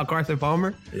 About Carson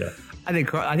Palmer? Yeah. I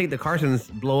think the Carsons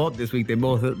blow up this week. They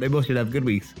both should have good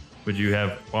weeks. Would you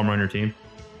have Palmer on your team?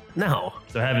 No.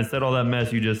 So having said all that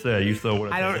mess you just said, you still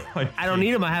would have. I don't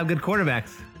need him. I have good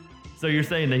quarterbacks. So you're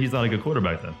saying that he's not a good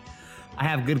quarterback then? I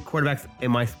have good quarterbacks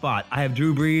in my spot. I have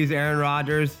Drew Brees, Aaron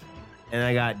Rodgers, and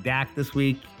I got Dak this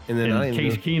week. And then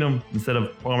Case Keenum instead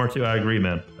of Palmer too. I agree,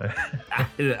 man.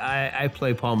 I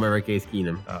play Palmer over Case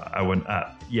Keenum. I wouldn't.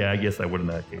 Yeah, I guess I would in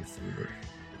that case too.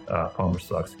 But Palmer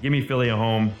sucks. Give me Philly at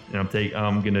home, and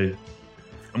I'm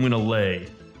gonna lay.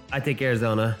 I take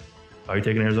Arizona. Are you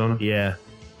taking Arizona? Yeah.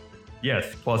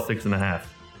 Yes, plus 6.5.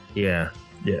 Yeah.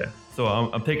 Yeah. So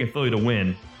I'm taking Philly to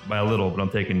win by a little, but I'm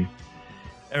taking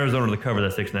Arizona to cover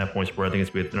that 6.5 point spread. I think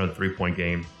it's going to be another 3-point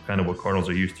game, kind of what Cardinals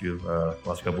are used to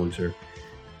last couple weeks here.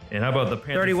 And how about the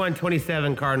Panthers?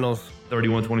 31-27 Cardinals.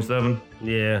 31-27?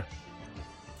 Yeah.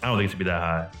 I don't think it's going to be that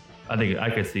high. I think I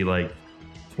could see like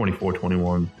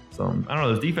 24-21. Something. I don't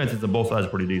know. Those defenses on both sides are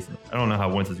pretty decent. I don't know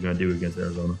how Wentz is going to do against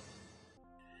Arizona.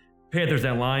 Panthers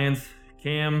at Lions.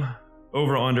 Cam,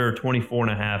 over under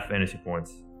 24.5 fantasy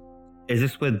points. Is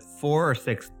this with 4 or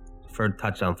 6 for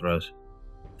touchdown throws?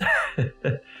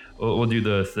 We'll do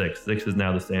the 6. 6 is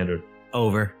now the standard.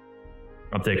 Over.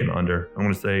 I'm taking under. I'm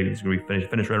going to say he's going to be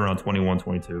finish right around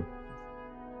 21-22,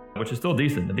 which is still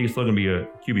decent. I think it's still going to be a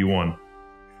QB1.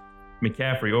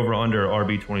 McCaffrey, over under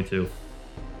RB22.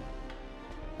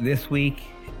 This week,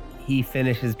 he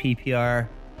finishes PPR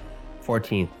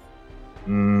 14th.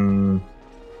 I'm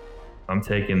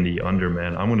taking the under,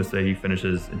 man. I'm going to say he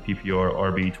finishes in PPR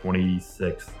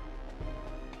RB26.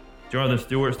 Jonathan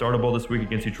Stewart, startable this week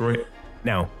against Detroit?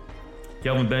 No.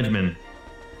 Kelvin Benjamin,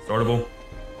 startable?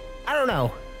 I don't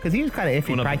know, because he was kind of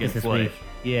iffy practice this week.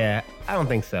 Yeah, I don't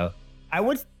think so. I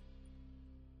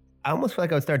almost feel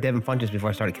like I would start Devin Funchess before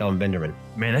I started Kelvin Benjamin.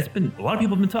 Man, that's been a lot of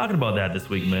people have been talking about that this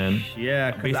week, man.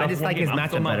 Yeah, because I just like his matchup better. I'm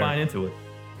still not buying into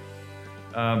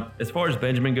it. As far as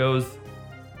Benjamin goes,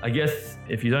 I guess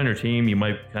if he's on your team, you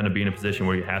might kind of be in a position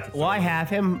where you have to. Well, I have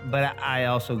him, but I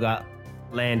also got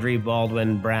Landry,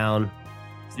 Baldwin, Brown.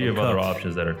 So you have other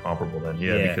options that are comparable then.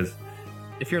 Yeah, because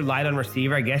if you're light on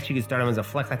receiver, I guess you could start him as a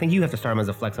flex. I think you have to start him as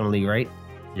a flex on the league, right?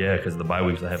 Yeah, because of the bye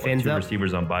weeks. I have like 2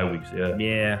 receivers on bye weeks. Yeah.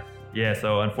 Yeah. Yeah,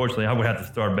 so unfortunately, I would have to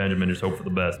start Benjamin, just hope for the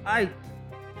best.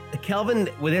 Kelvin,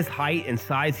 with his height and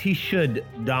size, he should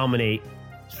dominate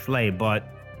Slay, but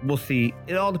we'll see.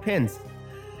 It all depends.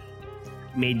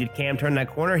 Did Cam turn that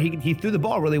corner? He threw the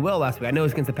ball really well last week. I know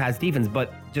it's against the Pats defense,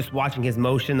 but just watching his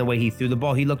motion, the way he threw the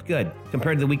ball, he looked good.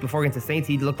 Compared to the week before against the Saints,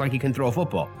 he looked like he can throw a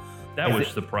football. That was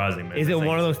surprising, man. Is it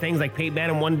one of those things like Peyton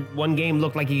Manning one game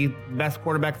looked like he best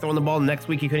quarterback throwing the ball, and next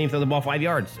week he couldn't even throw the ball 5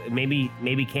 yards? Maybe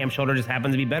Cam Shoulder just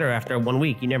happens to be better after 1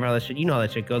 week. You never know how that shit. You know how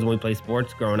that shit goes when we play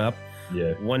sports growing up.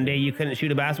 Yeah. One day you couldn't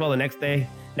shoot a basketball, the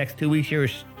next 2 weeks you were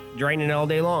draining it all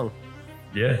day long.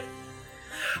 Yeah.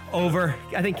 Over.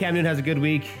 I think Cam Newton has a good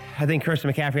week. I think Christian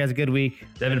McCaffrey has a good week.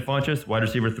 Devin Funchess, wide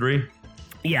receiver 3.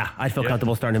 Yeah, I feel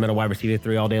comfortable starting him at a wide receiver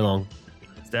 3 all day long.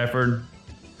 Stafford,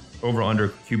 over under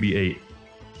QB 8.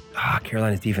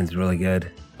 Carolina's defense is really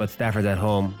good, but Stafford's at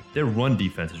home. Their run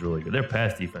defense is really good. Their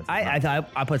pass defense.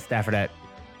 I put Stafford I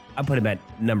put him at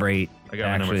number 8. I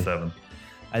got my number 7.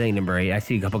 I think number 8. I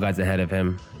see a couple guys ahead of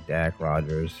him. Dak,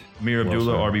 Rodgers. Amir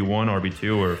Abdullah, RB1,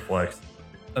 RB2, or flex?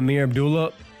 Amir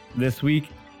Abdullah this week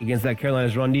against that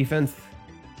Carolina's run defense.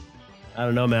 I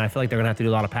don't know, man. I feel like they're going to have to do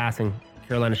a lot of passing.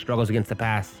 Carolina struggles against the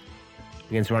pass,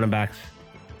 against running backs.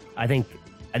 I think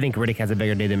Riddick has a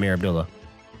bigger day than Amir Abdullah.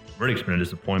 Riddick's been a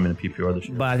disappointment in PPR this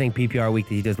year. But I think PPR week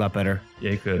he does a lot better.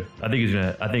 Yeah, he could. I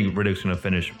think Riddick's gonna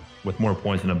finish with more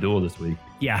points than Abdullah this week.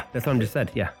 Yeah, that's what I just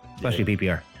said. Yeah, especially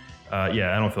PPR.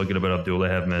 Yeah, I don't feel good about Abdullah.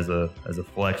 I have him as a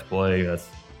flex play.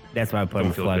 That's why I put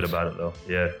him flex. Don't feel good about it though.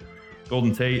 Yeah.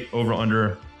 Golden Tate, over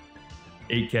under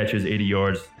 8 catches, 80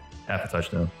 yards, half a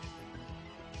touchdown.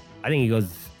 I think he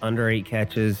goes under 8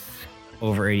 catches,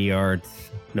 over 80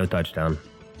 yards, no touchdown.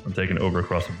 I'm taking over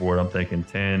across the board. I'm thinking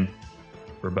 10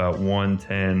 for about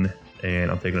 110,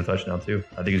 and I'm taking a touchdown too.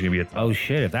 I think he's going to be oh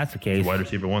shit, if that's the case. Wide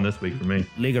receiver 1 this week for me.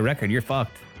 League of record, you're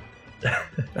fucked.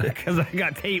 Because I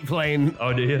got Tate playing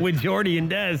with Jordy and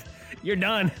Dez. You're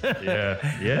done.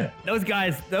 Yeah. Those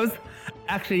guys,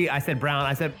 actually, I said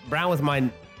Brown. Brown was my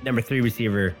number 3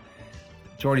 receiver.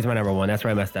 Jordy's my number 1. That's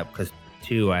where I messed up because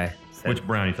 2 I said. Which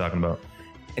Brown are you talking about?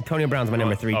 Antonio Brown's my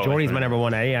number 3. Jordy's my number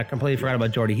 1. I completely forgot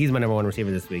about Jordy. He's my number 1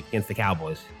 receiver this week against the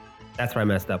Cowboys. That's where I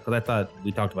messed up because I thought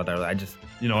we talked about that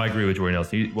earlier. I agree with Jordy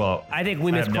Nelson. I think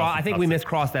we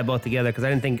miscrossed that both together because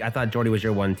I thought Jordy was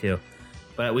your 1 too.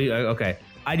 But okay.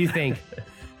 I do think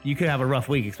you could have a rough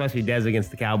week, especially Dez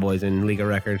against the Cowboys in league of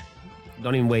record.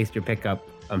 Don't even waste your pickup.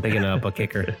 I'm picking up a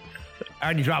kicker. I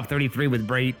already dropped 33 with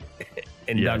Brate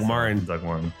and Doug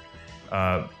Martin.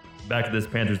 Back to this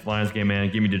Panthers-Lions game, man.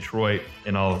 Give me Detroit,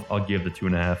 and I'll give the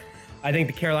 2.5. I think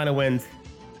the Carolina wins.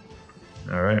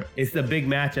 All right. It's a big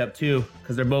matchup, too,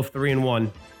 because they're both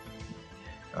 3-1.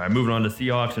 All right, moving on to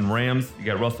Seahawks and Rams. You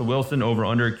got Russell Wilson over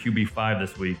under QB5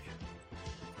 this week.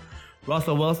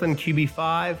 Russell Wilson,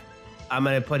 QB5. I'm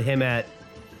going to put him at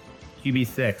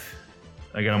QB6.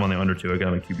 I got him on the under 2. I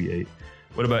got him at QB8.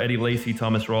 What about Eddie Lacy,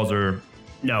 Thomas Rawls, or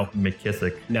No.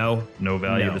 McKissick? No. No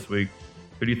value this week.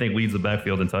 Who do you think leads the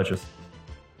backfield in touches?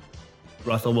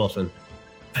 Russell Wilson.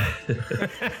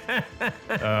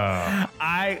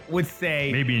 I would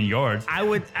say maybe in yards. I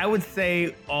would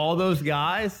say all those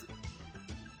guys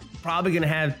probably going to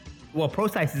have. Well,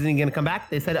 Procyse isn't going to come back.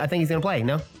 They said I think he's going to play.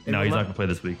 No, he's not going to play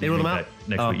this week. They ruled him out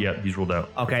next week. Yeah, he's ruled out.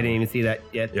 Okay, I didn't even see that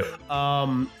yet. Yep.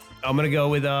 I'm going to go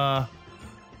with.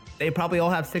 They probably all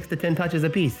have 6 to 10 touches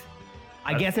apiece.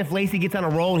 I guess if Lacy gets on a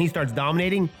roll and he starts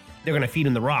dominating, they're going to feed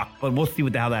him the rock. But we'll see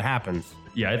how that happens.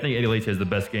 Yeah, I think Eddie Lacy has the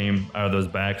best game out of those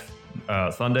backs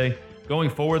Sunday.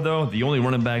 Going forward, though, the only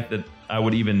running back that I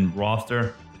would even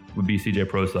roster would be CJ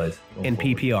Procyse. In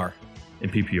PPR. In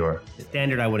PPR.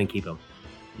 Standard, I wouldn't keep him.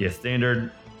 Yeah,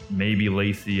 standard, maybe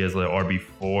Lacy as like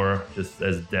RB4, just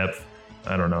as depth.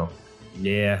 I don't know.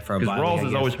 Yeah, for a because Rawls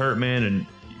is always hurt, man, and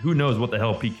who knows what the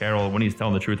hell Pete Carroll, when he's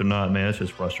telling the truth or not, man, it's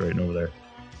just frustrating over there.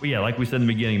 But yeah, like we said in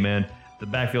the beginning, man, the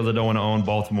backfields I don't want to own: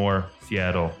 Baltimore,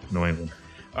 Seattle, New England.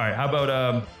 All right, how about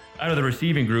out of the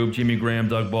receiving group, Jimmy Graham,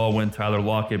 Doug Baldwin, Tyler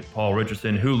Lockett, Paul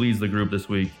Richardson. Who leads the group this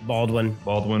week?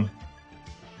 Baldwin.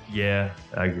 Yeah,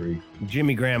 I agree.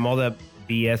 Jimmy Graham, all that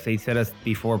BS they said us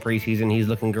before preseason, he's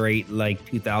looking great like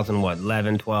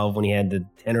 2011, 12 when he had the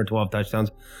 10 or 12 touchdowns.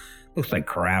 Looks like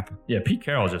crap. Yeah, Pete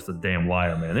Carroll's just a damn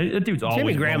liar, man. That dude's always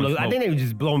Jimmy Graham. I think they were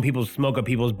just blowing people's smoke up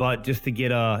people's butt just to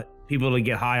get people to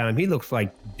get high on him. He looks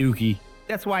like Dookie.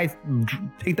 That's why I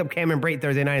picked up Cameron Brate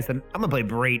Thursday night and said, I'm going to play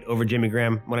Brate over Jimmy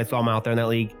Graham when I saw him out there in that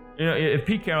league. You know, if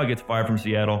Pete Carroll gets fired from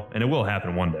Seattle, and it will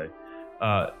happen one day,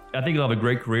 I think he'll have a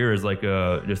great career as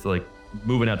just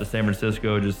moving out to San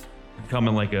Francisco, just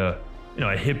becoming like a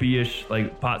hippie-ish,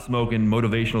 like pot-smoking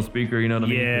motivational speaker, you know what I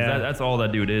mean? Yeah. That's all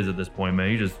that dude is at this point, man.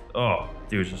 It's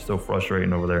just so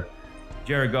frustrating over there.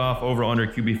 Jared Goff over under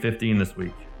QB 15 this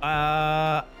week.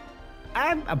 I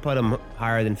put him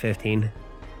higher than 15.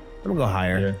 I'm going to go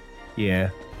higher.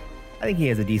 Yeah. I think he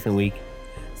has a decent week.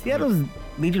 Seattle's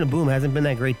Legion of Boom hasn't been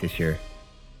that great this year.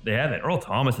 They haven't. Earl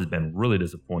Thomas has been really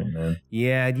disappointing, man.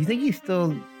 Yeah. Do you think he's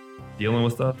still dealing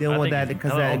with stuff? Dealing with that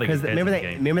because remember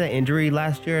that injury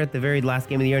last year at the very last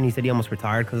game of the year, and he said he almost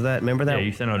retired because of that. Remember that? Yeah,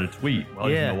 he sent out a tweet while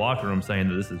he was in the locker room saying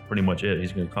that this is pretty much it.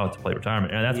 He's going to contemplate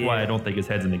retirement, and that's why I don't think his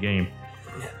head's in the game.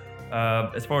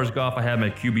 As far as Goff, I have him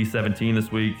at QB 17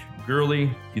 this week. Gurley,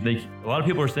 you think a lot of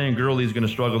people are saying Gurley's going to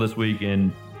struggle this week,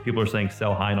 and people are saying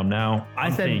sell high on him now.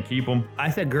 I'm saying keep him. I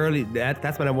said Gurley.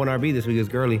 That's my number 1 RB this week is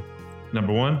Gurley.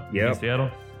 Number 1? Yep. In Seattle?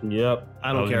 Yep. I don't care about it.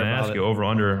 I was going to ask you over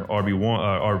under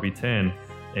RB10,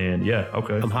 and yeah,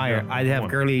 okay. I'm higher. I have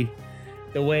Gurley.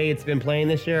 The way it's been playing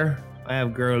this year, I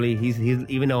have Gurley. He's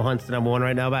even though Hunt's the number 1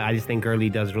 right now, but I just think Gurley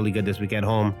does really good this week at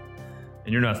home.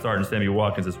 And you're not starting Sammy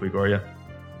Watkins this week, are you?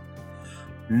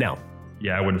 No.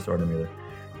 Yeah, I wouldn't start him either.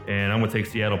 And I'm going to take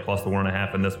Seattle plus the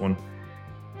 1.5 in this one.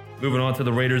 Moving on to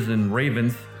the Raiders and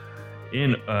Ravens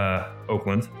in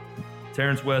Oakland.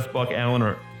 Terrence West, Buck Allen,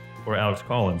 or Alex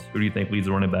Collins. Who do you think leads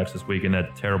the running backs this week in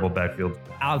that terrible backfield?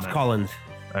 Alex Collins.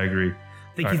 I agree.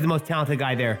 I think he's the most talented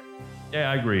guy there.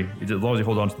 Yeah, I agree. As long as he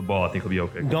holds on to the ball, I think he'll be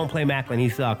okay. Don't play Macklin. He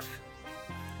sucks.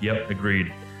 Yep,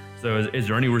 agreed. So is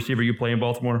there any receiver you play in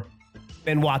Baltimore?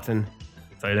 Ben Watson.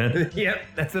 Tight end? Yep,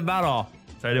 that's about all.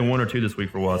 Tight end 1 or 2 this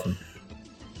week for Watson.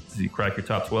 Does he crack your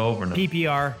top 12 or no?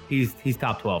 PPR, he's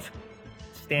top 12.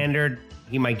 Standard,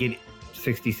 he might get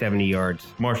 60, 70 yards.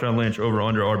 Marshawn Lynch over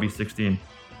under RB 16.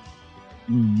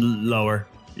 Lower.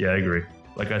 Yeah, I agree.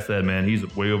 Like I said, man,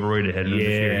 he's way overrated heading into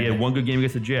this year. He had one good game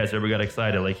against the Jets. Everybody got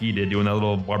excited like he did doing that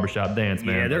little barbershop dance,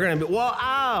 man. Yeah, they're going to be... Well,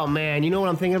 oh, man, you know what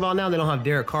I'm thinking about now? They don't have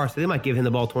Derek Carr, so they might give him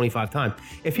the ball 25 times.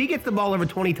 If he gets the ball over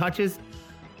 20 touches,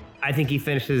 I think he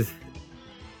finishes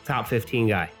top 15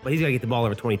 guy. But he's got to get the ball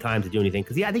over 20 times to do anything.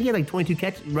 Because, I think he had like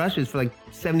 22 rushes for like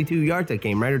 72 yards that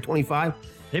game, right? Or 25.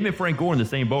 Him and Frank Gore in the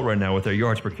same boat right now with their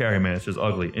yards per carry, man. It's just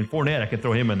ugly. And Fournette, I can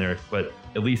throw him in there, but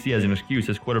at least he has an excuse.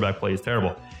 His quarterback play is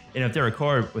terrible. And if Derek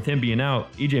Carr, with him being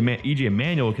out, EJ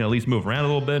Manuel can at least move around a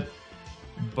little bit.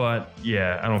 But,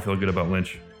 yeah, I don't feel good about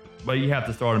Lynch. But you have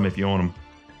to start him if you own him.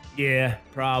 Yeah,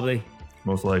 probably.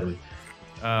 Most likely.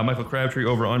 Michael Crabtree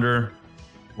over under,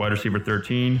 wide receiver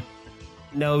 13.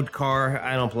 No, Carr,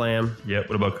 I don't play him. Yep.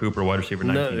 What about Cooper, wide receiver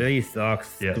 19? No, he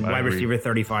sucks. Yeah, wide receiver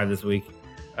 35 this week.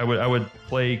 I would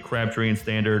play Crabtree in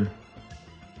standard.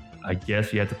 I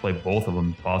guess you have to play both of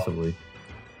them, possibly.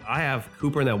 I have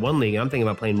Cooper in that one league. I'm thinking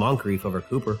about playing Moncrief over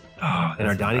Cooper in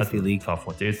our Dynasty league. Tough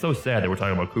one. It's so sad that we're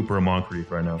talking about Cooper and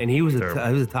Moncrief right now. And he was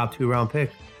a top 2-round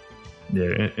pick.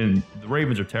 Yeah, and the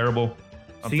Ravens are terrible.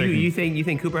 So you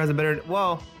think Cooper has a better?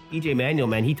 Well, EJ Manuel,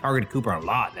 man, he targeted Cooper a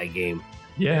lot in that game.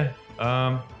 Yeah,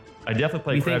 I definitely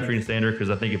play Crabtree in standard because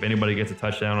I think if anybody gets a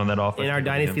touchdown on that offense, in our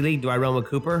Dynasty league, do I run with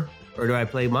Cooper or do I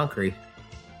play Moncrief?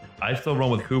 I still run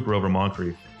with Cooper over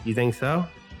Moncrief. You think so?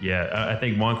 Yeah, I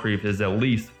think Moncrief is at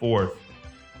least fourth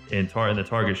in the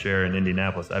target share in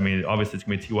Indianapolis. I mean, obviously it's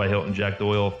going to be T.Y. Hilton, Jack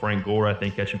Doyle, Frank Gore, I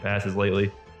think, catching passes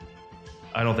lately.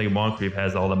 I don't think Moncrief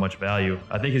has all that much value.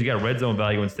 I think he's got red zone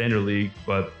value in standard league,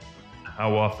 but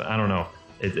how often? I don't know.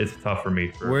 It's tough for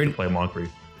me to play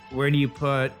Moncrief. Where do you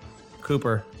put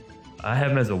Cooper? I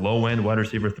have him as a low-end wide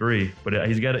receiver 3, but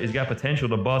he's got potential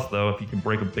to bust, though, if he can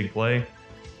break a big play.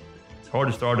 It's hard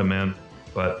to start him, man.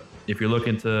 But if you're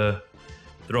looking to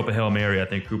throw up a Hail Mary, I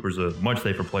think Cooper's a much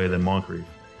safer player than Moncrief.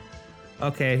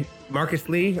 Okay, Marcus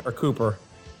Lee or Cooper?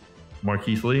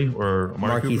 Marquise Lee or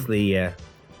Marquise Lee, yeah.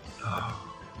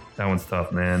 That one's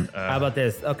tough, man. How about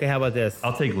this? Okay, how about this?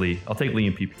 I'll take Lee. I'll take Lee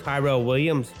in PP. Tyrell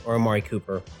Williams or Amari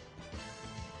Cooper?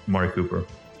 Amari Cooper.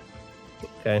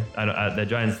 Okay. That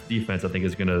Giants defense, I think,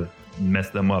 is going to mess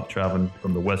them up traveling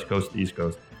from the West Coast to the East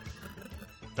Coast.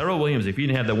 Tyrell Williams, if he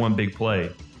didn't have that one big play,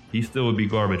 he still would be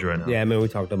garbage right now. Yeah, I mean, we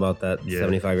talked about that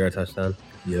 75-yard touchdown.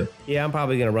 Yeah. Yeah, I'm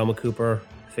probably going to run with Cooper.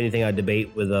 If anything, I'd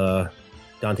debate with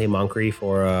Dante Moncrief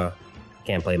or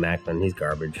can't play Macklin. He's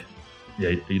garbage. Yeah,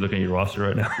 are you looking at your roster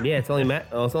right now? Yeah, it's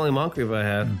only Moncrief I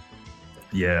have.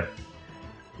 Yeah.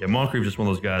 Yeah, Moncrief's just one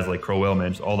of those guys like Crowell,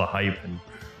 man. Just all the hype. And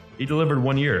he delivered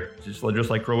 1 year, just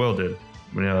like Crowell did.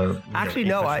 Actually,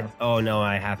 no.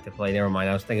 I have to play. Never mind.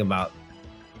 I was thinking about,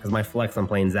 because my flex, I'm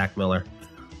playing Zach Miller.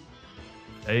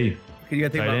 Hey,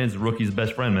 tight end's rookie's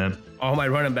best friend, man. All my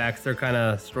running backs, they're kind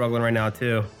of struggling right now,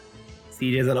 too.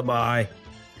 CJ's on a bye.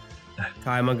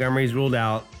 Ty Montgomery's ruled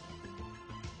out.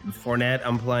 Fournette,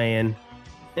 I'm playing.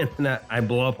 I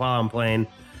blow up while I'm playing.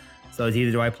 So it's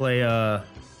either do I play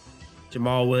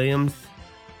Jamal Williams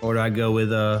or do I go with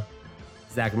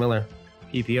Zach Miller?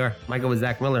 PPR. Might go with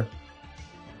Zach Miller.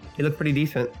 He looked pretty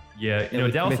decent. Yeah,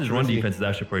 Dallas's run defense is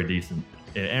actually pretty decent.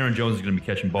 And Aaron Jones is going to be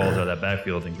catching balls out of that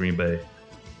backfield in Green Bay.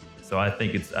 So I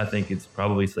think it's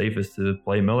probably safest to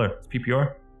play Miller. It's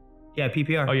PPR? Yeah,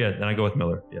 PPR. Oh, yeah, then I go with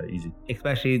Miller. Yeah, easy.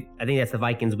 Especially, I think that's the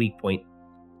Vikings' weak point.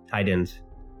 Tight ends.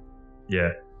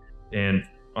 Yeah. And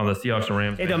on the Seahawks and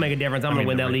Rams. It don't make a difference. I'm going to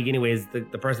win that league anyways. The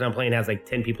person I'm playing has like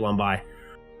 10 people on bye.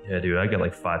 Yeah, dude, I got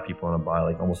like 5 people on a bye,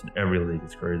 like almost in every league.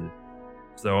 It's crazy.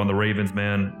 So on the Ravens,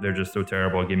 man, they're just so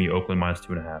terrible. Give me Oakland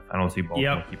 -2.5. I don't see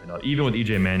Baltimore keeping up, even with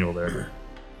EJ Manuel there.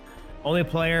 Only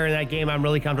player in that game I'm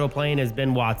really comfortable playing is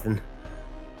Ben Watson.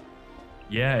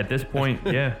 Yeah, at this point,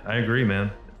 yeah, I agree,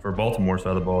 man. For Baltimore side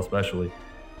of the ball, especially.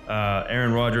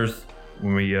 Aaron Rodgers,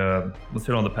 when we let's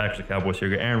hit on the Packers and Cowboys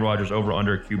here. Aaron Rodgers over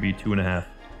under QB 2.5.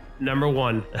 Number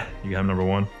 1. You got him number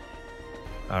 1.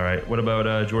 All right. What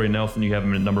about Jordy Nelson? You have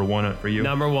him at number 1 for you?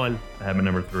 Number 1. I have him at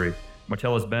number 3.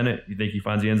 Martellus Bennett, you think he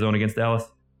finds the end zone against Dallas?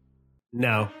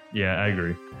 No. Yeah, I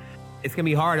agree. It's going to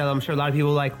be hard. I'm sure a lot of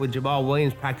people, like with Jamal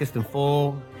Williams practiced in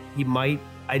full, he might.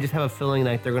 I just have a feeling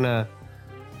like they're going to.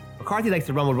 McCarthy likes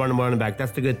to run with running back.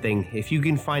 That's the good thing. If you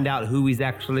can find out who he's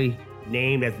actually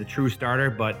named as the true starter,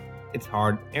 but it's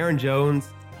hard. Aaron Jones,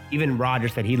 even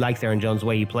Rodgers said he likes Aaron Jones the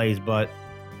way he plays, but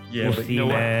we'll see,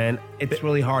 man. It's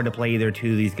really hard to play either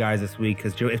two of these guys this week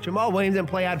because if Jamal Williams didn't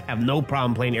play, I'd have no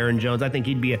problem playing Aaron Jones. I think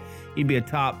he'd be a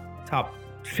top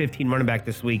 15 running back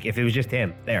this week if it was just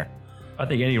him there. I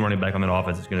think any running back on that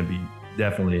offense is going to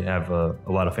definitely have a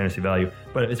lot of fantasy value.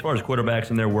 But as far as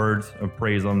quarterbacks and their words of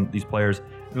praise on these players,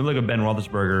 I mean, look at Ben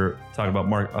Roethlisberger talking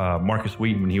about Marcus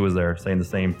Wheaton when he was there, saying the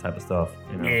same type of stuff.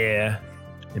 Yeah.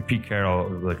 And Pete Carroll,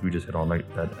 like we just hit on,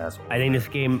 like that asshole. I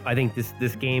think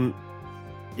this game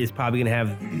is probably going to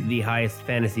have the highest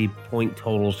fantasy point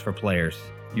totals for players.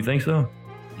 You think so?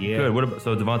 Yeah. Good. What about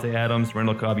Devontae Adams,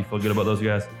 Randall Cobb? You feel good about those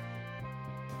guys?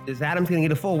 Is Adams going to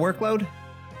get a full workload?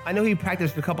 I know he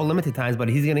practiced a couple limited times, but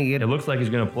he's going to get... It looks like he's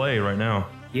going to play right now.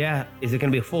 Yeah. Is it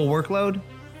going to be a full workload?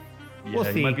 Yeah, We'll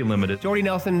see. He might be limited. Jordy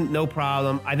Nelson, no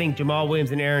problem. I think Jamal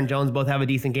Williams and Aaron Jones both have a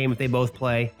decent game if they both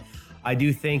play. I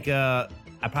do think I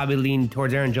probably lean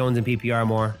towards Aaron Jones in PPR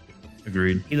more.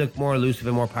 Agreed. He looked more elusive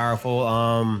and more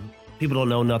powerful. People don't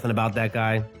know nothing about that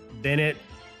guy. Bennett,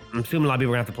 I'm assuming a lot of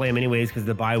people are going to have to play him anyways because of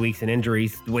the bye weeks and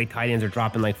injuries. The way tight ends are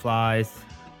dropping like flies.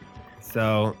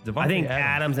 So I think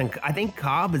Adams and I think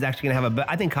Cobb is actually going to have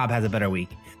I think Cobb has a better week.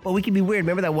 But we could be weird.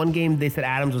 Remember that one game they said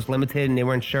Adams was limited and they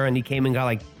weren't sure and he came and got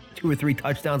like 2 or 3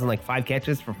 touchdowns and like 5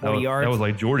 catches for 40 yards. That was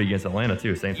like Jordy against Atlanta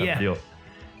too. Same type of deal.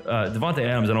 Devontae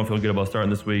Adams, I don't feel good about starting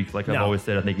this week. Like I've always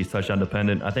said, I think he's touchdown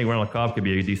dependent. I think Randall Cobb could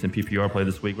be a decent PPR play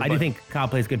this week. I do think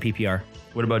Cobb plays good PPR.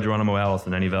 What about Geronimo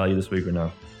Allison? Any value this week or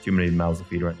no? Too many mouths to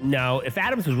feed right now. No, if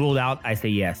Adams was ruled out, I say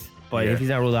yes. But if he's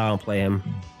not ruled out, I don't play him.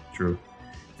 True.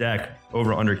 Dak,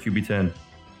 over under QB 10.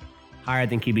 Higher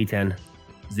than QB 10.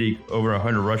 Zeke, over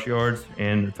 100 rush yards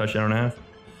and a touchdown and a half.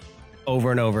 Over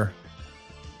and over.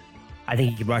 I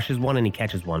think he rushes one and he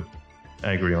catches one.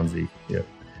 I agree on Zeke. Yeah.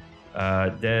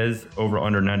 Dez, over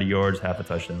under 90 yards, half a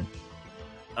touchdown.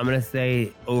 I'm going to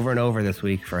say over and over this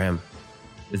week for him.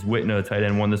 Is Witten a tight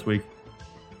end 1 this week?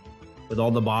 With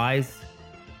all the buys?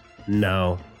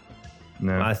 No.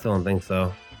 I still don't think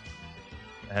so.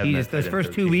 He just those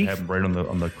first 2 weeks. Right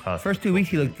on the cusp. First 2 weeks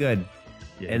he looked good.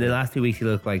 Yeah, and the last 2 weeks he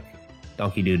looked like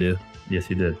donkey doo-doo. Yes,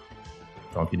 he did.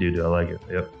 Donkey doo-doo. I like it.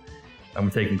 Yep. I'm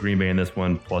taking Green Bay in this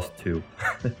one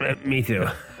 +2. Me too.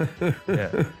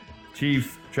 Yeah.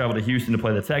 Chiefs travel to Houston to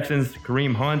play the Texans.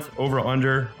 Kareem Hunt, over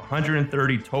under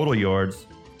 130 total yards,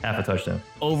 half a touchdown.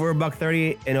 Over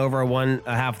 $130 and over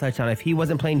a half touchdown. If he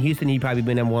wasn't playing Houston, he'd probably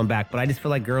been number 1 back. But I just feel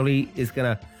like Gurley is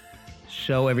gonna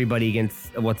show everybody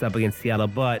against what's up against Seattle.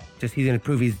 But just he's gonna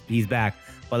prove he's back.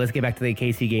 But let's get back to the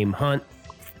KC game. Hunt,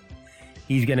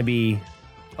 he's gonna be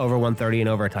over 130 and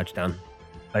over a touchdown.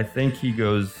 I think he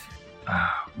goes. Oh,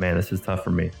 man, this is tough for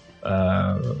me.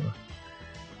 I'm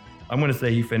going to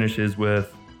say he finishes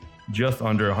with just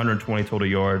under 120 total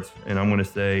yards, and I'm going to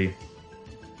say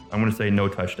no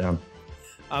touchdown.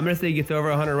 I'm going to say he gets over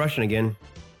 100 rushing again.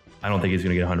 I don't think he's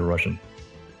going to get 100 rushing.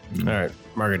 All right,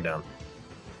 mark it down.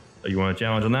 You want a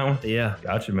challenge on that one? Yeah.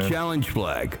 Gotcha, man. Challenge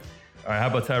flag. All right, how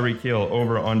about Tyreek Hill,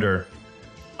 over under?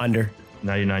 Under.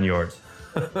 99 yards.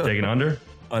 Taking under?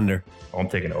 Under. Oh, I'm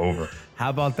taking over. How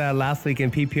about that last week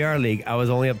in PPR League? I was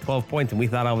only up 12 points, and we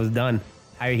thought I was done.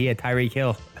 He had Tyreek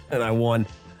Hill, and I won.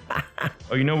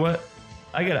 Oh, you know what?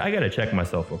 I gotta check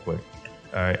myself real quick.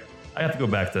 All right. I have to go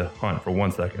back to Hunt for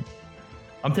 1 second.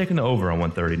 I'm taking the over on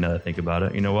 130 now that I think about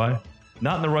it. You know why?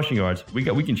 Not in the rushing yards. We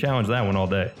can challenge that one all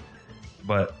day.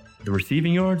 But the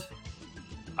receiving yards,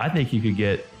 I think he could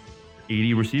get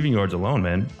 80 receiving yards alone,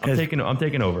 man. I'm taking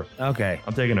over. Okay.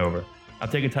 I'm taking over. I'm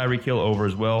taking Tyreek Hill over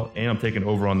as well, and I'm taking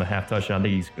over on the half touchdown. I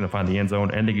think he's going to find the end zone,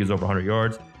 and I think he's over 100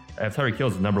 yards. I have Tyreek Hill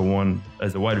as number 1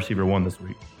 as a wide receiver 1 this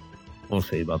week. We'll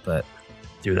see about that.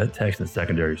 Dude, that Texans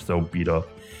secondary is so beat up.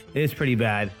 It is pretty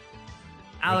bad.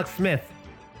 Alex Smith,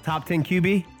 top 10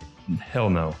 QB?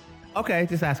 Hell no. Okay,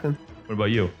 just asking. What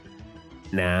about you?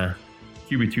 Nah.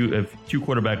 QB2, if 2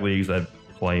 quarterback leagues, I'd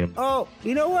play him. Oh,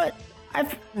 you know what? I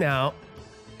think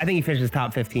he finishes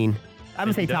top 15. I'm going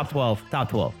to say top 12. Top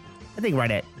 12. I think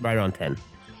right around 10.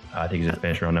 I think he's going to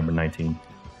finish around number 19.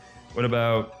 What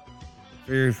about...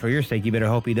 For your sake, you better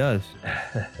hope he does.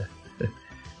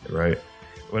 Right.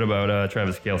 What about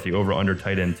Travis Kelce, over under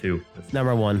tight end 2?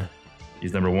 Number 1.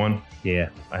 He's number 1? Yeah.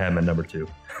 I have him at number 2.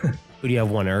 Who do you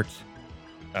have 1,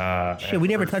 Ertz? Shit, we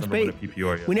never touched base.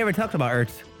 We never talked about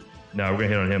Ertz. No, we're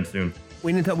going to hit on him soon.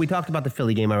 We talked about the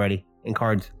Philly game already in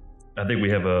cards. I think we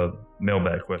have a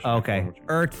mailbag question. Okay.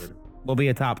 Ertz will be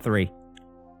a top 3.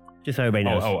 Just so everybody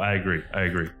knows. Oh, I agree. I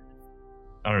don't even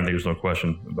think there's no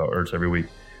question about Ertz every week.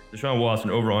 Deshaun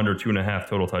Watson, over under 2.5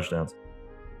 total touchdowns.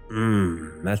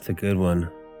 That's a good one.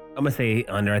 I'm going to say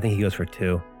under. I think he goes for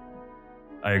 2.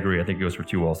 I agree. I think he goes for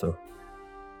 2 also.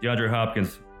 DeAndre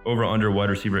Hopkins, over under wide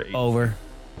receiver 8. Over.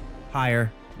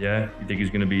 Higher. Yeah? You think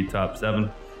he's going to be top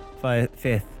 7?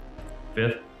 5th.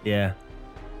 5th? Yeah.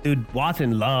 Dude,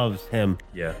 Watson loves him.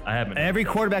 Yeah, I haven't. Every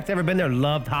quarterback that's ever been there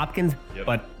loved Hopkins,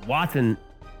 but Watson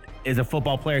is a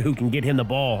football player who can get him the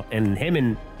ball, and him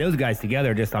and those guys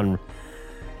together just on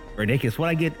ridiculous. What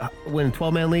I get when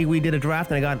 12-man league, we did a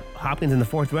draft, and I got Hopkins in the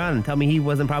 4th round, and tell me he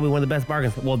wasn't probably one of the best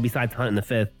bargains. Well, besides Hunt in the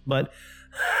 5th, but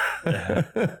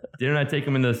didn't I take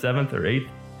him in the 7th or 8th?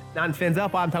 Not in Fins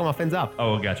Up. I'm talking about Fins Up.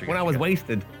 Oh, gotcha. When I was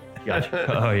wasted.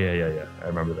 Gotcha. Oh, yeah. I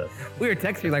remember that. We were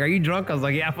texting like, "Are you drunk?" I was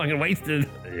like, "Yeah, I'm fucking wasted."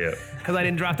 Yeah. Because I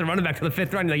didn't draft the running back to the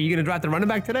 5th round. Like, you gonna draft the running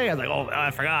back today? I was like, "Oh, I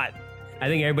forgot." I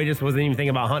think everybody just wasn't even thinking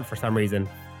about Hunt for some reason.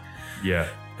 Yeah.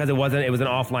 Because it was an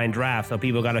offline draft, so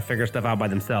people got to figure stuff out by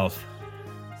themselves.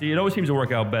 See, it always seems to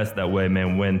work out best that way,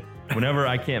 man. Whenever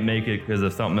I can't make it because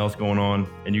of something else going on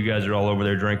and you guys are all over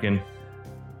there drinking,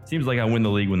 seems like I win the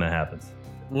league when that happens.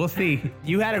 We'll see.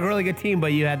 You had a really good team,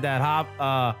 but you had that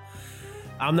hop.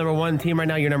 I'm number 1 team right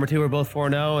now. You're number 2. We're both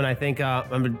 4-0, and I think I'm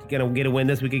going to get a win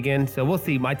this week again. So we'll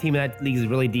see. My team in that league is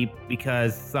really deep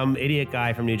because some idiot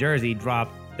guy from New Jersey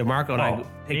dropped DeMarco, and I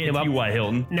picked him up. T.Y.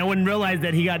 Hilton. No one realized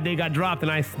that they got dropped,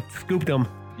 and I scooped him.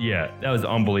 Yeah, that was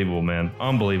unbelievable, man.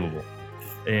 Unbelievable.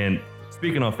 And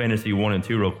speaking of fantasy 1 and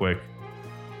 2 real quick,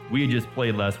 we just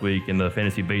played last week in the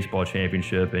fantasy baseball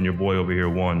championship, and your boy over here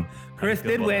won. Chris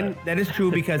did win. That is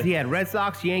true because he had Red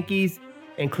Sox, Yankees,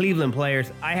 and Cleveland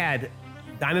players. I had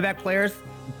Diamondback players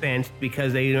benched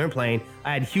because they weren't playing.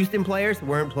 I had Houston players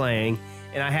weren't playing,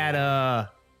 and I had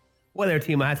what other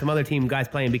team? I had some other team guys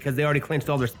playing because they already clinched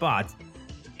all their spots,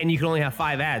 and you can only have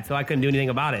 5 ads, so I couldn't do anything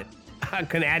about it. I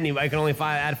couldn't add any. I could only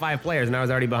add 5 players, and I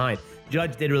was already behind.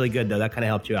 Judge did really good though. That kind of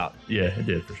helped you out. Yeah, it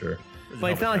did for sure.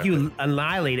 But it's not like you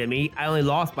annihilated me. I only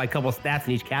lost by a couple of stats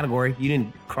in each category. You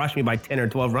didn't crush me by 10 or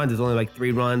 12 runs. There's only like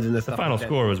 3 runs in this. The final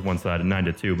score was one-sided,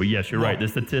 9-2. But yes, you're right. The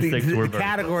statistics were the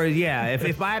categories. Yeah,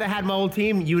 if I had my old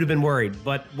team, you would have been worried.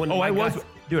 But when I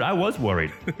was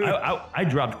worried. I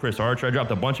dropped Chris Archer. I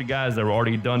dropped a bunch of guys that were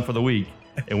already done for the week,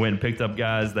 and went and picked up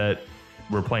guys that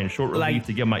were playing short relief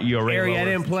to get my ERA. Arrieta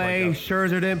didn't play.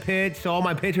 Scherzer didn't pitch. So all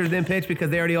my pitchers didn't pitch because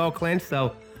they already all clinched.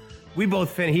 So. We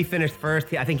both finished. He finished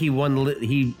first. I think he won.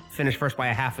 He finished first by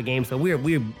a half a game. So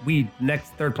we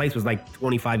next third place was like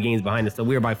 25 games behind us. So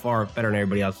we were by far better than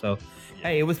everybody else. So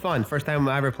hey, it was fun. First time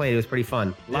I ever played. It was pretty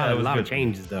fun. A lot of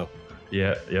changes though.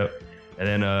 Yeah. Yep. And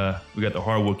then we got the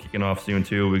hardwood kicking off soon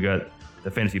too. We got the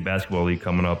fantasy basketball league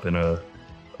coming up in a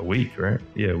week, right?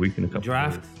 Yeah, a week and a couple.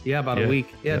 Draft. Days. Yeah, about a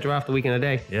week. Yeah, draft a week and a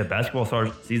day. Yeah, basketball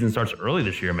season starts early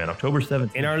this year, man. October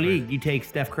 17th. In our league, you take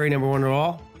Steph Curry number 1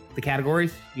 overall. The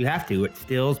categories you have to. It's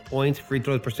steals, points, free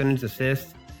throws, percentage,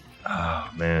 assists. Oh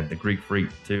man, the Greek Freak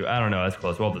too. I don't know. That's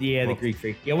close. The Greek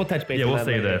Freak. Yeah, we'll touch base. Yeah, on we'll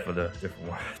save later. that for the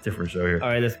different show here. All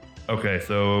right. Okay,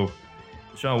 so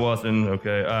Deshaun Watson.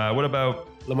 Okay, what about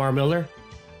Lamar Miller?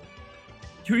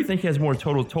 Who do you think has more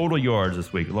total yards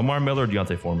this week? Lamar Miller or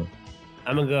Deontay Foreman?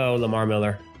 I'm gonna go Lamar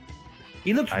Miller.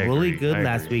 He looked really good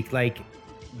last week. Like.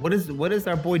 What is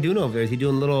our boy doing over there? Is he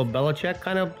doing little Belichick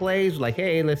kind of plays? Like,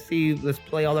 hey, let's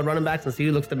play all the running backs and see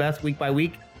who looks the best week by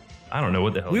week? I don't know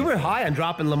what the hell. We were high on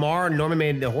dropping Lamar. Norman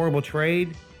made the horrible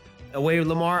trade away with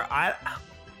Lamar. I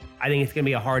think it's going to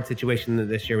be a hard situation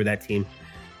this year with that team.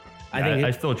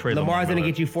 I still trade Lamar's going to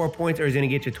get you 4 points or is going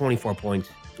to get you 24 points.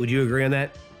 Would you agree on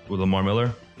that? With Lamar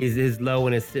Miller? His low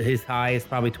and his high is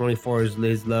probably 24.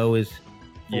 His low is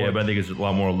 4. Yeah, but I think it's a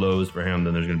lot more lows for him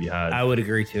than there's going to be highs. I would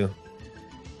agree too.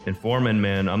 And Foreman,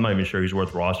 man, I'm not even sure he's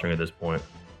worth rostering at this point,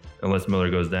 unless Miller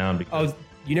goes down. Because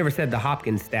you never said the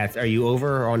Hopkins stats. Are you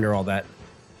over or under all that?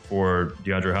 For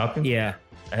DeAndre Hopkins? Yeah.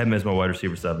 I have him as my wide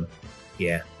receiver 7.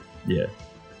 Yeah. Yeah.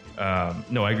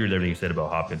 No, I agree with everything you said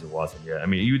about Hopkins and Watson. Yeah. I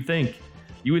mean, you would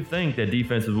think that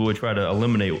defenses would try to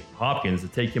eliminate Hopkins to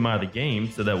take him out of the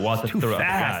game so that Watson too throw fast,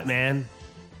 out the guys. Man.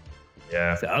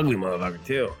 Yeah. It's an ugly motherfucker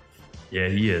too. Yeah,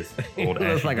 he is. Old he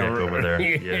looks like Dick over there.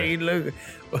 Yeah.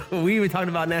 We were talking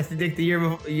about Nasty Dick the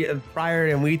year prior,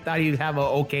 and we thought he'd have an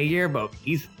okay year, but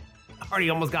he's already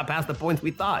almost got past the points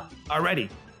we thought already.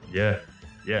 Yeah.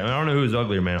 Yeah, I don't know who's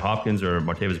uglier, man. Hopkins or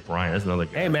Martavis Bryant. That's another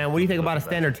guy. Hey, man, what do you think about a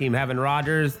standard team? Having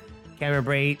Rodgers, Cameron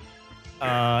Brate,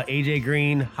 AJ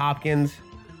Green, Hopkins.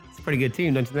 It's a pretty good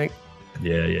team, don't you think?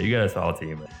 Yeah, you got a solid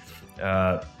team.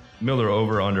 Miller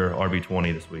over under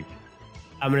RB20 this week.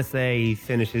 I'm going to say he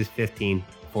finishes 15,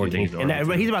 14.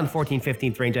 And he's around the 14,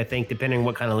 15th range, I think, depending on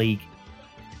what kind of league.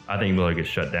 I think Miller gets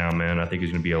shut down, man. I think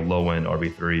he's going to be a low-end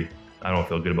RB3. I don't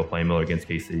feel good about playing Miller against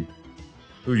KC.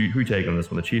 Who you taking on this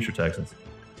one, the Chiefs or Texans?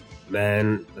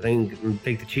 Man, I think I'm going to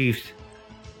take the Chiefs.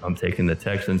 I'm taking the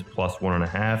Texans plus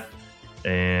 1.5.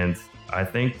 And I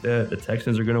think that the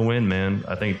Texans are going to win, man.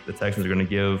 I think the Texans are going to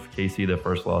give KC their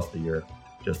first loss of the year.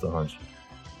 Just a hunch.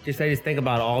 I just think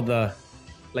about all the...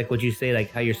 Like what you say,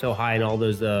 like how you're so high in all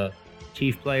those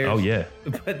Chief players. Oh, yeah.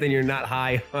 But then you're not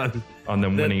high on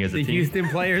them winning as a team. The Houston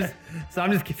players. So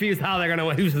I'm just confused how they're going to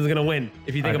win. Houston's going to win,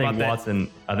 if you think about that.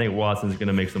 I think Watson's going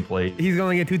to make some plays. He's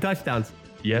going to get 2 touchdowns.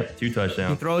 Yep, 2 touchdowns.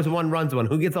 He throws one, runs one.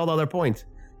 Who gets all the other points?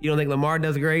 You don't think Lamar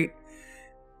does great?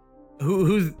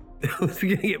 Who's going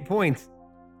to get points?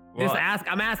 Well,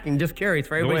 I'm asking, just curious.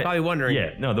 For everybody's probably wondering.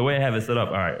 Yeah, no, the way I have it set up.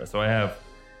 All right, so I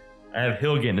have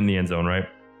Hill getting in the end zone, right?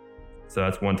 So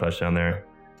that's 1 touchdown there.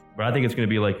 But I think it's going to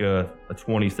be like a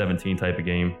 2017 type of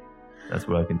game. That's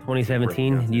what I can.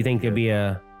 2017? Do you think there'll be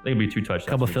a think it'll be 2 touchdowns.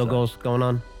 Couple field goals going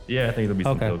on. Yeah, I think there'll be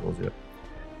some field goals, yeah.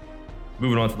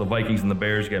 Moving on to the Vikings and the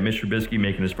Bears. You got Mitch Trubisky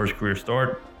making his first career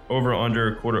start. Over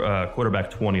under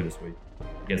quarterback 20 this week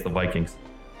against the Vikings.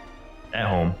 At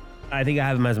home. I think I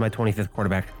have him as my 25th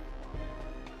quarterback.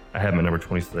 I have him at number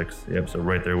 26. Yep, so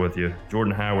right there with you.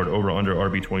 Jordan Howard over under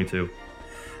RB22.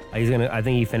 I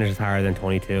think he finishes higher than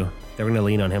 22. They're gonna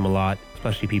lean on him a lot,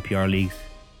 especially PPR leagues.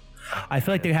 I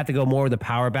feel like they have to go more with a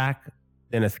power back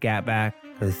than a scat back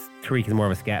because Tariq is more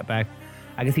of a scat back.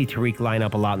 I can see Tariq line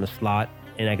up a lot in the slot,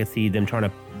 and I can see them trying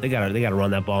to. They gotta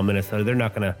run that ball in Minnesota. They're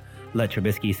not gonna let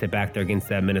Trubisky sit back there against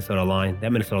that Minnesota line.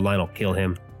 That Minnesota line will kill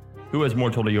him. Who has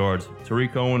more total yards,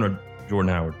 Tariq Cohen or Jordan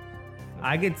Howard?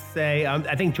 I could say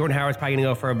I think Jordan Howard's probably gonna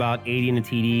go for about 80 in the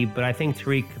TD, but I think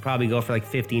Tariq could probably go for like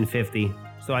 50.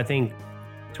 So I think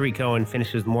Tariq Cohen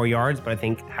finishes more yards, but I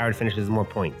think Howard finishes more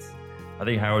points. I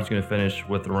think Howard's going to finish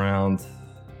with around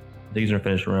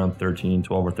 13,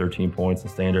 12 or 13 points in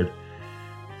standard.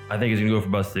 I think he's going to go for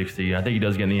about 60. I think he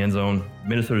does get in the end zone.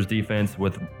 Minnesota's defense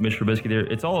with Mitch Trubisky there,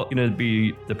 it's all going to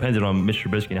be dependent on Mitch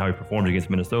Trubisky and how he performs against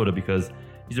Minnesota because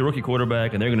he's a rookie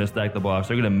quarterback and they're going to stack the box.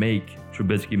 They're going to make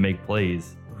Trubisky make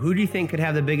plays. Who do you think could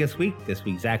have the biggest week this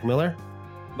week? Zach Miller?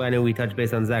 But I know we touched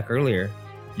base on Zach earlier.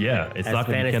 Yeah, it's not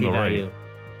going to be Kendall Wright.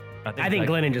 I think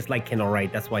Glennon just liked Kendall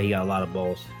Wright. That's why he got a lot of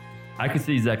bowls. I could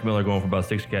see Zach Miller going for about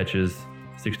 6 catches,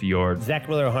 60 yards. Zach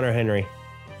Miller or Hunter Henry?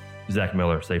 Zach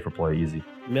Miller, safer play, easy.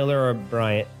 Miller or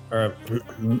Bryant or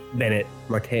Bennett?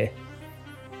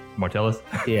 Martellus?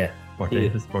 Yeah.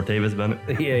 Martavis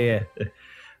Bennett? Yeah.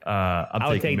 I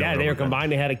would take that. They were combined.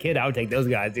 They had a kid. I would take those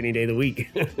guys any day of the week.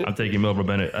 I'm taking Miller or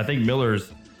Bennett. I think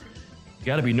Miller's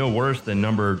got to be no worse than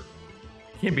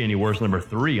can't be any worse than number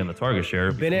 3 on the target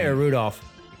share. Bennett or Rudolph?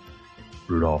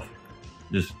 Rudolph.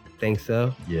 Just think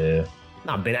so? Yeah.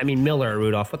 Not Bennett. I mean Miller or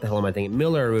Rudolph. What the hell am I thinking?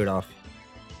 Miller or Rudolph?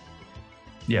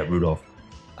 Yeah, Rudolph.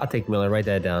 I'll take Miller. Write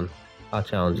that down. I'll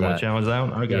challenge that. You want to challenge that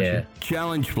one? I got you.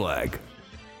 Challenge flag.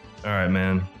 All right,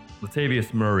 man.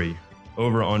 Latavius Murray,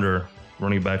 over under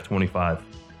running back 25.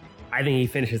 I think he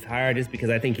finishes higher just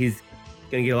because I think he's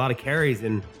going to get a lot of carries.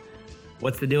 And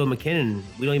what's the deal with McKinnon?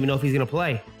 We don't even know if he's going to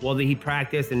play. Well, he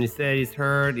practiced and he said he's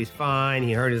hurt. He's fine.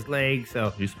 He hurt his leg.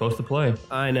 So he's supposed to play.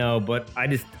 I know, but I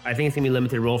think it's going to be a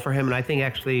limited role for him. And I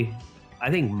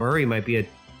think Murray might be I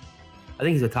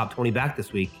think he's a top 20 back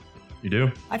this week. You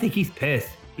do? I think he's pissed.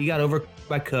 He got over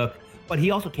by Cook, but he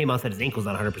also came out and said his ankle's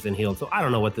not 100% healed. So I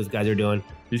don't know what those guys are doing.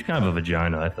 He's kind of a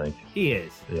vagina, I think. He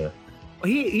is. Yeah.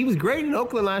 He was great in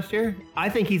Oakland last year. I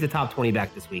think he's a top 20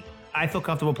 back this week. I feel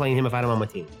comfortable playing him if I had him on my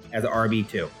team as an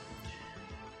RB2.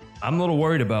 I'm a little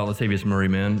worried about Latavius Murray,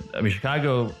 man. I mean,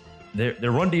 Chicago,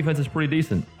 their run defense is pretty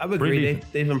decent. I would agree.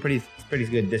 They've been pretty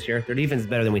good this year. Their defense is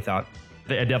better than we thought.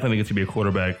 I definitely think it's going to be a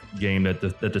quarterback game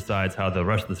that decides how the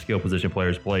rest of the skill position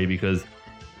players play because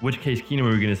which Case Keenum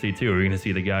are we going to see too? Are we going to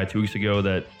see the guy 2 weeks ago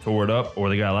that tore it up or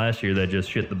the guy last year that just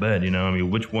shit the bed? You know, I mean,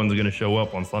 which one's going to show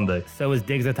up on Sunday? So is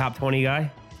Diggs a top 20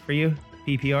 guy for you?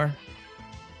 PPR?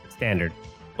 Standard.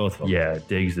 Both of them. Yeah,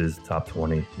 Diggs is top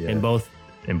 20. Yeah. In both?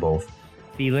 In both.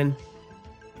 Thielen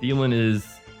is,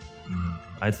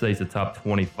 I'd say he's a top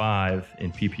 25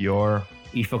 in PPR.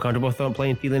 You feel comfortable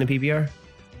playing Thielen in PPR?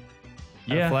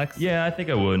 Yeah, flex? Yeah, I think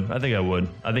I would. I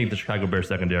think the Chicago Bears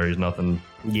secondary is nothing.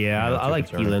 Yeah, I like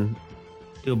Thielen.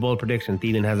 Do a bold prediction.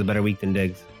 Thielen has a better week than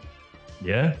Diggs.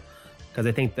 Yeah? Because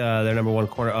I think their number one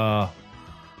corner,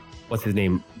 what's his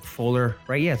name? Fuller,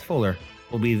 right? Yeah, it's Fuller.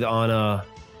 Will be on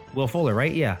Will Fuller,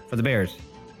 right? Yeah, for the Bears.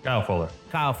 Kyle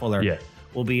Fuller. Yeah.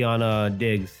 Will be on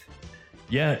Diggs.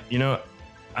 Yeah, you know,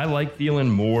 I like Thielen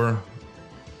more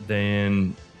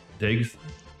than Diggs,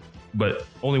 but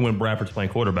only when Bradford's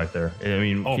playing quarterback there. I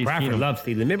mean, Bradford loves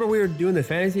Thielen. Remember we were doing the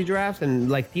fantasy drafts and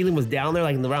like Thielen was down there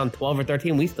like in the round 12 or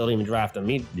 13. We still didn't even draft him.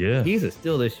 He's a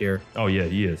steal this year. Oh, yeah,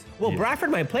 he is. Well, Bradford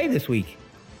might play this week.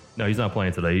 No, he's not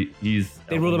playing today.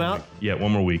 They ruled him out? Yeah,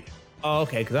 one more week. Oh,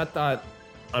 okay, because I thought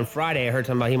on Friday I heard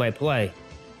something about he might play.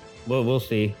 Well, we'll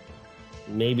see.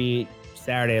 Maybe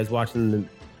Saturday I was watching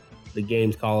the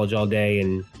games college all day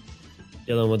and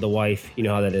dealing with the wife. You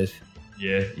know how that is.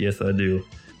 Yeah, yes, I do.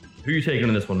 Who are you taking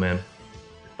in this one, man?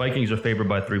 Vikings are favored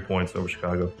by 3 points over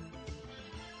Chicago.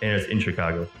 And it's in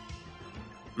Chicago.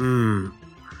 Man,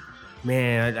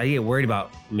 I get worried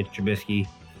about Mitch Trubisky.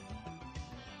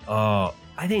 I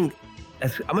think I'm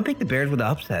going to pick the Bears with the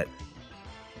upset.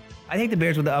 I take the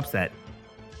Bears with the upset.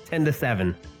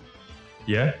 10-7.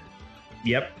 Yeah?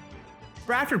 Yep.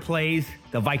 Bradford plays,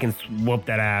 the Vikings whoop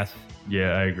that ass.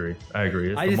 Yeah, I agree.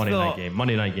 It's the Monday night game.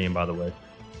 Monday night game, by the way.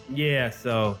 Yeah,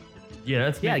 so. Yeah,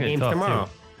 that's making game's it tough tomorrow.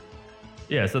 too.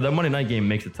 Yeah, so that Monday night game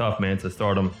makes it tough, man, to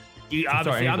start them. I'm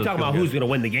talking about who's going to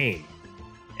win the game.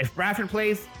 if Bradford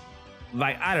plays,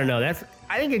 like, I don't know.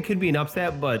 I think it could be an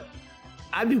upset, but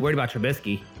I'd be worried about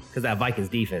Trubisky because that Vikings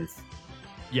defense.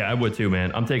 Yeah, I would too,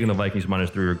 man. I'm taking the Vikings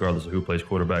 -3 regardless of who plays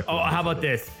quarterback. Oh, how about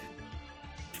this?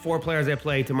 4 players that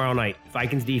play tomorrow night.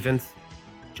 Vikings defense,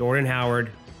 Jordan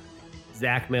Howard,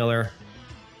 Zach Miller,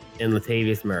 and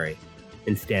Latavius Murray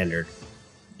in standard.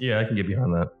 Yeah, I can get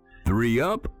behind that. 3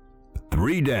 up,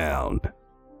 3 down.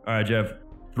 All right, Jeff.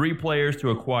 3 players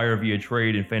to acquire via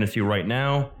trade in fantasy right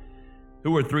now.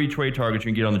 Who are 3 trade targets you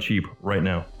can get on the cheap right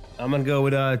now? I'm going to go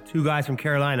with 2 guys from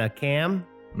Carolina, Cam,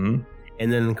 and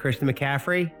then Christian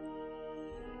McCaffrey.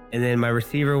 And then my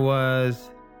receiver was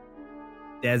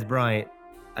Dez Bryant.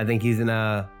 I think he's going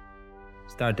to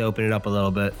start to open it up a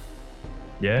little bit.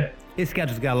 Yeah? His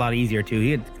schedule's got a lot easier, too.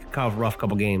 He had a rough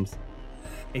couple games.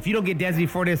 If you don't get Dez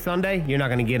before this Sunday, you're not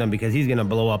going to get him because he's going to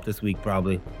blow up this week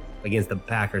probably against the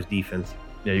Packers defense.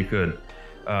 Yeah, you could.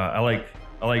 I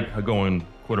like going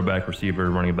quarterback, receiver,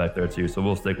 running back there too, so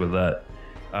we'll stick with that.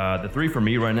 The 3 for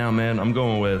me right now, man, I'm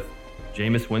going with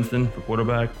Jameis Winston for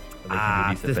quarterback.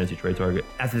 I think he's a decent fantasy trade target.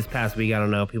 After this past week, I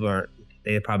don't know.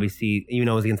 They probably see, even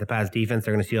though it was against the Pats defense,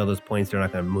 they're going to see all those points. They're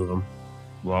not going to move them.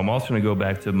 Well, I'm also going to go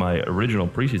back to my original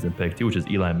preseason pick too, which is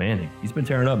Eli Manning. He's been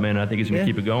tearing up, man. I think he's going to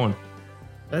keep it going.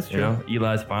 That's true. You know,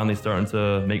 Eli's finally starting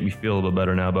to make me feel a little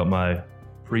better now about my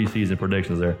preseason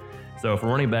predictions there. So for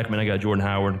running back, man, I got Jordan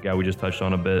Howard, guy we just touched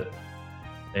on a bit.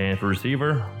 And for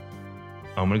receiver,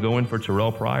 I'm going to go in for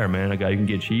Terrell Pryor, man, a guy you can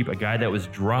get cheap, a guy that was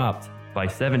dropped by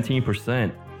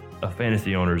 17% of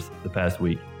fantasy owners the past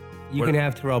week. You can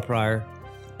have Terrell Pryor.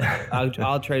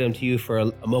 I'll trade him to you for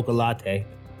a mocha latte.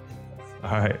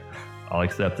 All right, I'll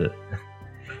accept it.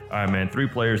 All right, man, 3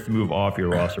 players to move off your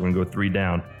roster. We're going to go 3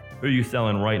 down. Who are you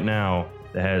selling right now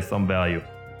that has some value?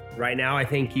 Right now, I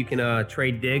think you can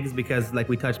trade Diggs because, like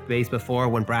we touched base before,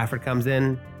 when Bradford comes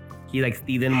in, he likes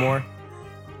Thielen more.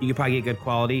 You could probably get good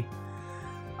quality.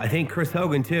 I think Chris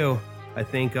Hogan, too. I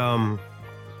think... I'm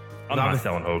not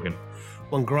selling Hogan.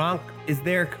 When Gronk is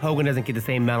there, Hogan doesn't get the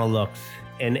same amount of looks.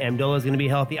 And Amdolah's going to be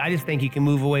healthy. I just think you can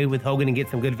move away with Hogan and get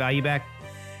some good value back.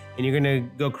 And you're going to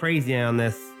go crazy on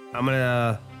this. I'm going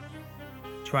to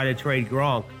try to trade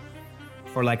Gronk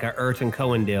for like a Ertz and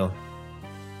Cohen deal.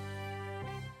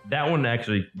 That one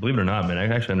actually, believe it or not, man, I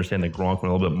actually understand the Gronk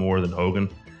one a little bit more than Hogan.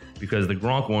 Because the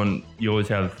Gronk one, you always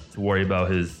have to worry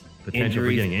about his potential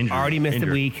for getting injured. Already missed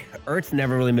a week. Ertz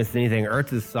never really missed anything.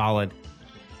 Ertz is solid.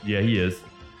 Yeah, he is.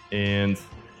 And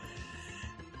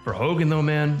for Hogan, though,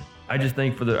 man, I just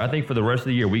think for the rest of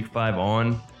the year, week 5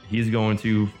 on, he's going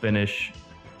to finish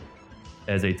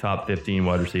as a top 15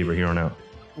 wide receiver here on out.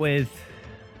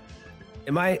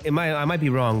 I might be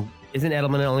wrong. Isn't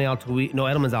Edelman only out 2 weeks? No,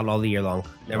 Edelman's out all the year long.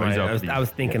 Never mind. I was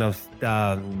thinking of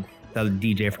the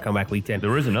DJ for comeback week 10.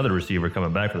 There is another receiver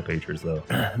coming back for the Patriots, though.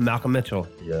 Malcolm Mitchell.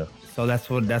 Yeah. So that's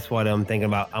what I'm thinking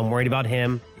about. I'm worried about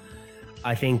him.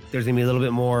 I think there's going to be a little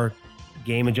bit more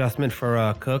game adjustment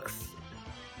for Cooks.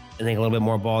 I think a little bit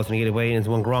more balls going to get away. And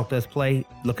when Gronk does play,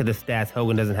 look at the stats.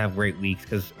 Hogan doesn't have great weeks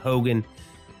because Hogan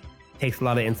takes a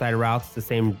lot of inside routes, the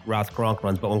same routes Gronk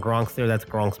runs. But when Gronk's there, that's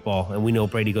Gronk's ball. And we know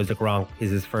Brady goes to Gronk. He's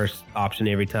his first option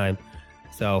every time.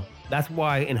 So that's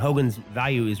why, and Hogan's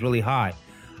value is really high.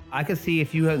 I could see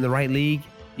if you had in the right league,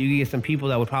 you could get some people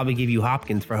that would probably give you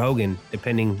Hopkins for Hogan,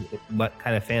 depending what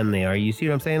kind of fan they are. You see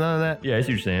what I'm saying on that? Yeah, I see what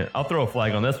you're saying. I'll throw a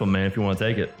flag on this one, man, if you want to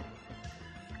take it.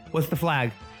 What's the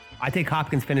flag? I take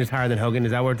Hopkins finish higher than Hogan.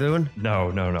 Is that what we're doing?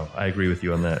 No. I agree with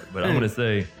you on that. But I'm going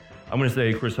to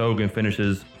say Chris Hogan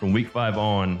finishes from week 5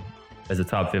 on as a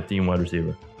top 15 wide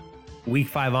receiver. Week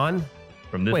 5 on?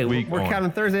 From this week we're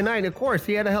counting Thursday night. Of course,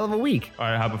 he had a hell of a week. All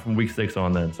right, how about from week 6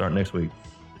 on then? Start next week.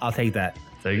 I'll take that.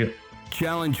 Take it.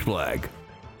 Challenge flag.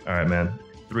 All right, man.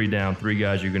 3 down, 3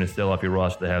 guys you're going to sell off your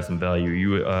roster that have some value.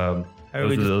 You,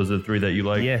 those are the 3 that you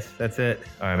like? Yes, that's it.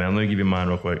 All right, man. Let me give you mine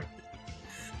real quick.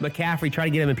 McCaffrey, try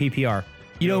to get him in PPR.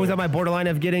 You know who was on my borderline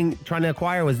of trying to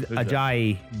acquire was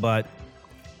Ajayi, but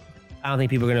I don't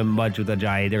think people are going to budge with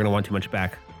Ajayi. They're going to want too much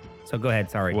back. So go ahead.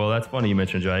 Sorry. Well, that's funny you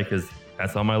mentioned Ajayi because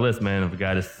that's on my list, man, of a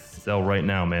guy to sell right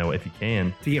now, man, if you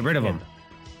can. To get rid of him.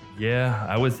 Yeah,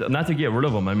 I was not to get rid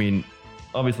of him. I mean,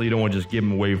 obviously you don't want to just give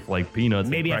him away for like peanuts.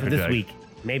 Maybe after this week.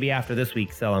 Maybe after this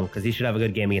week, sell him because he should have a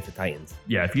good game against the Titans.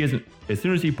 Yeah, if he isn't, as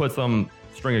soon as he puts some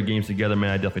string of games together,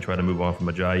 man, I definitely try to move on from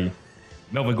Ajayi.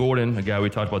 Melvin Gordon, a guy we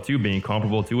talked about too, being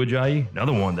comparable to Ajayi,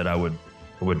 another one that I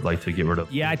would like to get rid of.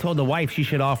 Yeah, I told the wife she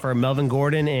should offer Melvin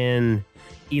Gordon and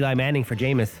Eli Manning for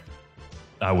Jameis.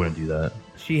 I wouldn't do that.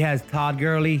 She has Todd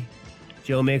Gurley,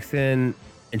 Joe Mixon,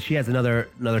 and she has another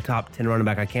top 10 running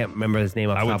back. I can't remember his name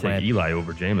off the top of my head. I would take Eli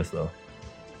over Jameis, though.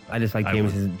 I just like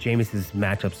Jameis's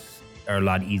matchups are a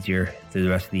lot easier through the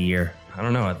rest of the year. I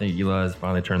don't know. I think Eli's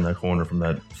finally turned that corner from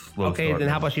that slow Okay, start. then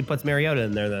how about she puts Mariota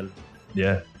in there then?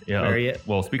 Yeah.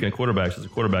 Well, speaking of quarterbacks, there's a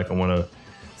quarterback I want to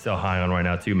sell high on right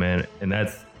now too, man, and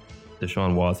that's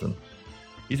Deshaun Watson.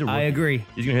 I agree.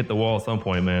 He's going to hit the wall at some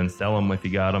point, man. Sell him if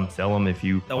you got him. Sell him if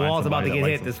you. The wall's about to get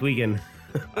hit this weekend.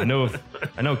 I know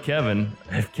Kevin.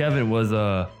 If Kevin was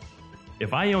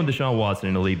if I owned Deshaun Watson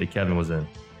in the league that Kevin was in,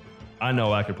 I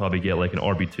know I could probably get like an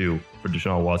RB2 for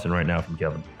Deshaun Watson right now from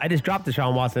Kevin. I just dropped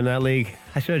Deshaun Watson in that league.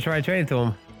 I should have tried trading to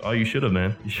him. Oh, you should have,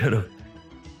 man. You should have.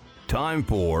 Time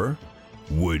for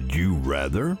Would You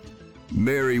Rather?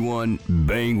 Marry one,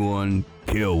 bang one,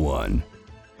 kill one.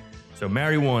 So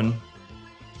marry one,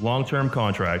 long-term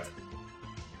contract,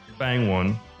 bang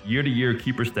one, year-to-year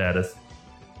keeper status,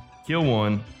 kill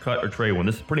one, cut or trade one.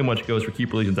 This pretty much goes for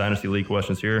keeper leagues and dynasty league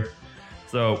questions here.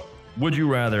 So would you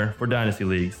rather for dynasty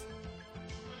leagues?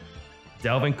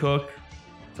 Dalvin Cook,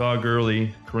 Todd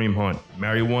Gurley, Kareem Hunt.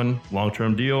 Marry one,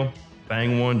 long-term deal.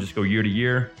 Bang one, just go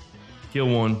year-to-year. Kill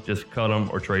one, just cut them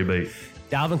or trade bait.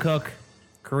 Dalvin Cook,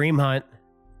 Kareem Hunt.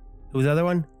 Who's the other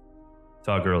one?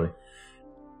 Todd Gurley.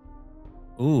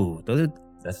 Ooh,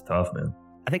 That's tough, man.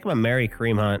 I think I'm going to marry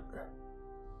Kareem Hunt.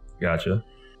 Gotcha.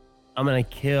 I'm going to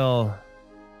kill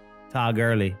Todd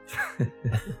Gurley.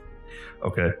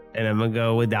 Okay. And I'm going to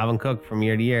go with Dalvin Cook from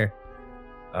year to year.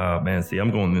 Man, see,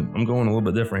 I'm going a little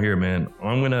bit different here, man.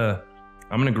 I'm gonna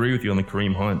agree with you on the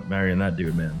Kareem Hunt marrying that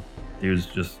dude, man. Dude's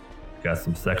just got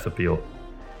some sex appeal.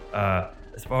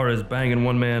 As far as banging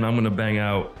one man, I'm gonna bang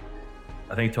out.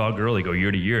 I think Todd Gurley go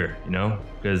year to year,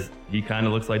 because he kind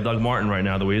of looks like Doug Martin right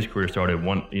now, the way his career started,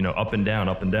 up and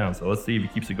down. So let's see if he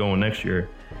keeps it going next year.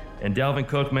 And Dalvin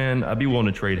Cook, man, I'd be willing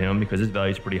to trade him because his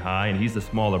value's pretty high and he's the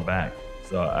smaller back.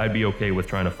 So I'd be okay with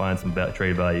trying to find some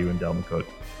trade value in Dalvin Cook.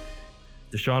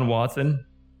 Deshaun Watson,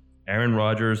 Aaron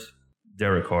Rodgers,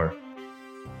 Derek Carr.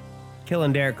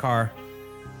 Killing Derek Carr.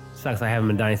 Sucks I have him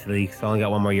in Dynasty League, so I only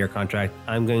got 1 more year contract.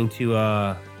 I'm going to,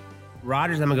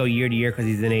 Rodgers, I'm going to go year to year because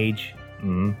he's in age.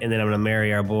 Mm-hmm. And then I'm going to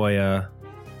marry our boy,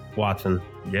 Watson.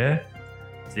 Yeah?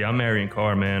 See, I'm marrying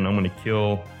Carr, man. I'm going to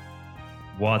kill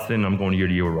Watson. I'm going year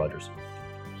to year with Rodgers.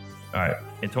 All right.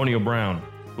 Antonio Brown,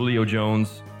 Julio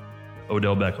Jones,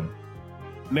 Odell Beckham.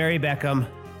 Marry Beckham,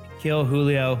 kill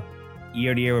Julio,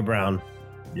 year to year with Brown.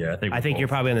 Yeah, I think you're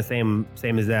probably on the same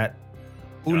as that.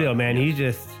 Julio, man, he's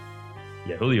just...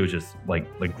 Yeah, Julio's just like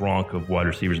Gronk of wide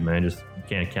receivers, man. Just you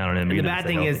can't count on him. And the bad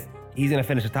thing is he's going to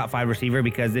finish a top 5 receiver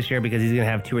because he's going to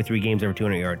have 2 or 3 games over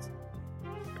 200 yards.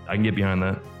 I can get behind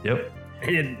that. Yep.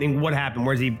 And what happened?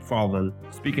 Where's he falling?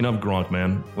 Speaking of Gronk,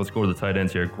 man, let's go to the tight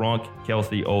ends here. Gronk,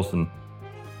 Kelsey, Olsen.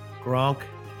 Gronk.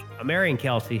 I'm marrying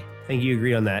Kelsey. I think you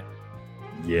agree on that.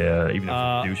 Yeah, even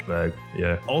if it's a douchebag.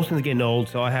 Yeah. Olsen's getting old,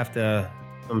 so I'm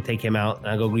going to take him out and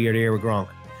I'll go year to year with Gronk.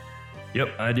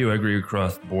 Yep, I do. I agree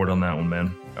across the board on that one,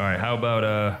 man. All right, how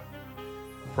about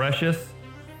Precious,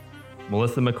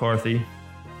 Melissa McCarthy,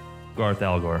 Garth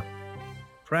Algar?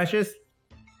 Precious,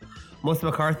 Melissa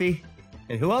McCarthy,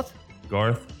 and who else?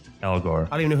 Garth Algar.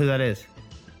 I don't even know who that is.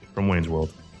 From Wayne's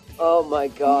World. Oh my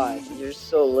God, you're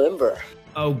so limber.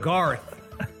 Oh, Garth.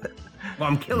 Well,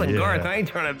 I'm killing Garth. I ain't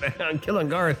trying to. I'm killing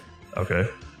Garth. Okay.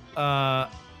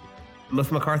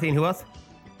 Melissa McCarthy and who else?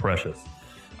 Precious.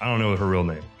 I don't know her real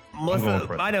name. Melissa,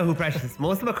 I know who Precious is.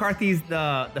 Melissa McCarthy's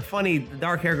the funny, the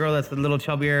dark hair girl that's a little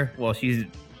chubbier. Well, she's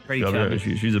pretty chubby.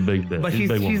 She's a big bitch. But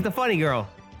she's the funny girl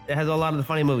that has a lot of the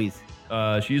funny movies.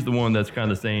 She's the one that's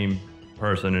kind of the same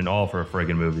person in all of her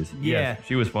friggin' movies. Yeah. Yes,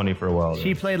 she was funny for a while.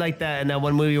 She played like that in that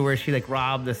one movie where she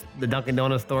robbed the Dunkin'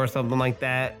 Donuts store or something like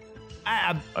that.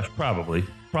 Probably.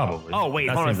 Oh, wait,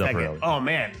 hold on a second. Oh,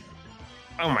 man.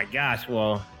 Oh, my gosh.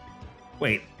 Well,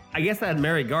 wait. I guess I'd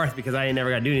marry Garth because I ain't never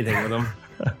got to do anything with him.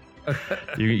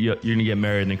 You're going to get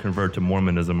married and then convert to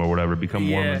Mormonism or whatever, become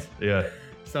Mormons. Yeah.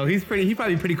 So he's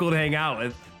probably pretty cool to hang out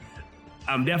with.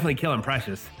 I'm definitely killing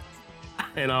Precious.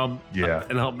 And I'll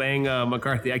bang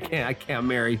McCarthy. I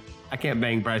can't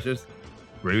bang Precious.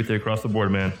 Agree with you across the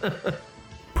board, man.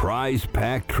 Prize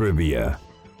Pack Trivia.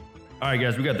 All right,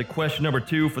 guys, we got the question number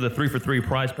 2 for the 3 for 3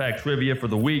 Prize Pack Trivia for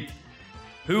the week.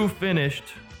 Who finished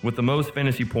with the most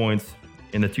fantasy points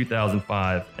in the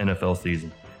 2005 NFL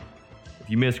season? If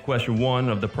you missed question 1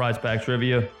 of the Prize Pack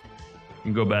Trivia, you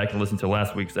can go back and listen to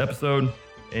last week's episode.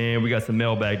 And we got some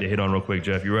mailbag to hit on real quick.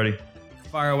 Jeff, you ready?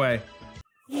 Fire away.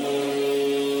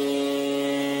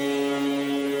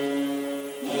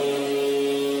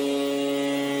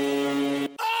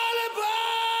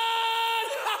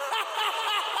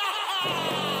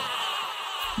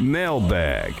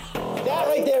 Mailbag. That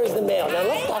right there is the mail. Now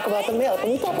let's talk about the mail.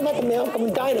 Can we talk about the mail?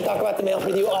 I'm dying to talk about the mail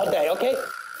with you all day, okay?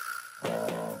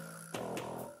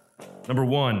 Number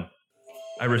 1,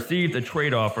 I received a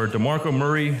trade offer, DeMarco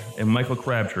Murray and Michael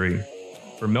Crabtree,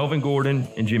 for Melvin Gordon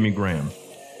and Jimmy Graham.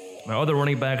 My other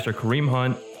running backs are Kareem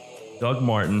Hunt, Doug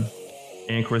Martin,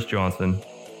 and Chris Johnson.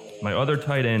 My other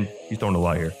tight end, he's throwing a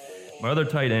lot here. My other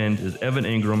tight end is Evan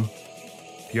Ingram,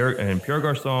 Pierre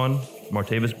Garçon,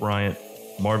 Martavis Bryant,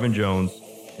 Marvin Jones,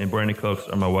 and Brandon Cooks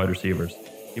are my wide receivers.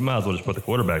 You might as well just put the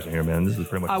quarterbacks in here, man. This is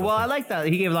pretty much. Well, I like that.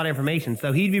 He gave a lot of information.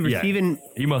 So he'd be receiving. Yeah,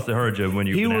 he must have heard you when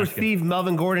you. He will receive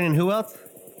Melvin Gordon and who else?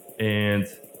 And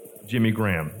Jimmy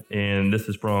Graham. And this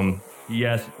is from. He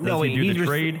asked. No, wait. He's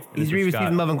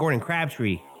receiving Melvin Gordon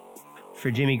Crabtree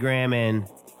for Jimmy Graham and.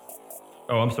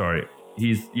 Oh, I'm sorry.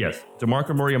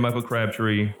 DeMarco Murray and Michael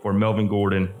Crabtree for Melvin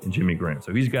Gordon and Jimmy Graham.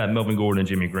 So he's got Melvin Gordon and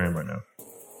Jimmy Graham right now.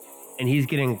 And he's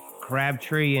getting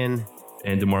Crabtree and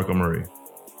DeMarco Murray.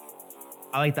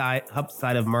 I like the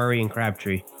upside of Murray and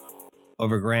Crabtree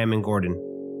over Graham and Gordon.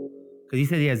 Because he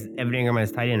said he has Evan Ingram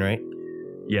as tight end, right?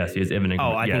 Yes, he has Evan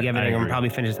Ingram. Oh, I think Evan Ingram probably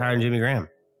finishes higher than Jimmy Graham.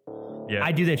 Yeah.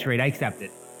 I do that trade. I accept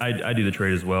it. I do the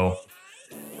trade as well.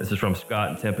 This is from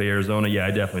Scott in Tempe, Arizona. Yeah,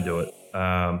 I definitely do it.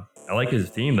 I like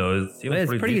his team, though. It's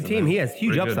a pretty good team. He has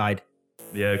huge upside.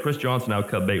 Yeah, Chris Johnson I'll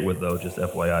cut bait with, though, just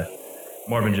FYI.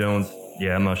 Marvin Jones,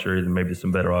 yeah, I'm not sure. Maybe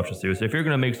some better options, too. So if you're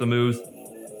going to make some moves,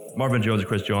 Marvin Jones and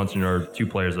Chris Johnson are two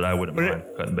players that I wouldn't mind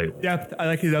cutting bait with. Yeah, I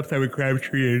like his upside with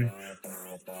Crabtree.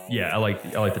 Yeah, I like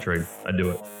the trade. I'd do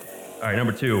it. All right,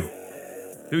 number 2.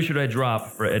 Who should I drop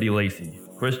for Eddie Lacy?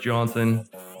 Chris Johnson,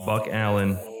 Buck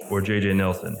Allen, or J.J.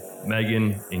 Nelson?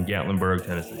 Megan in Gatlinburg,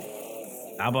 Tennessee.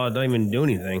 How about don't even do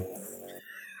anything?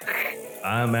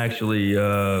 I'm actually...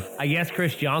 I guess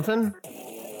Chris Johnson?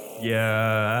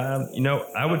 Yeah,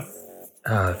 I would...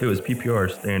 if it was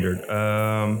PPR standard.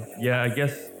 Yeah, I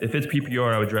guess if it's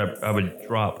PPR, I would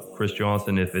drop Chris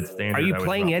Johnson. If it's standard, are you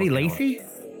playing Eddie Lacy?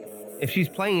 If she's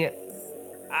playing it,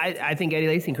 I think Eddie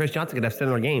Lacy and Chris Johnson could have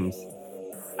similar games.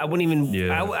 I wouldn't even.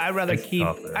 Yeah, I'd rather keep.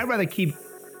 I'd rather keep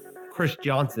Chris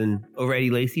Johnson over Eddie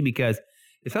Lacy because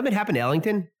if something happened to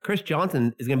Ellington, Chris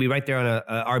Johnson is going to be right there on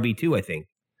a RB2, I think.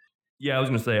 Yeah, I was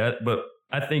going to say, but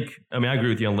I think. I mean, I agree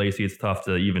with you on Lacy. It's tough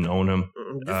to even own him.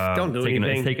 Just don't do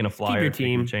anything. It's taking a flyer,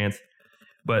 taking a chance.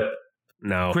 But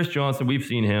no, Chris Johnson, we've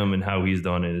seen him and how he's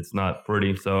done it. It's not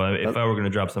pretty. So if I were going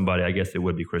to drop somebody, I guess it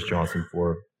would be Chris Johnson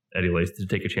for Eddie Lacy, to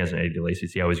take a chance on Eddie Lacy,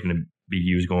 see how he's going to be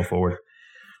used going forward.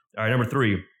 All right, number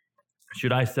 3.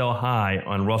 Should I sell high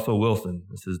on Russell Wilson?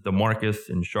 This is DeMarcus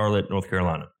in Charlotte, North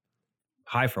Carolina.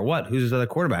 High for what? Who's his other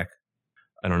quarterback?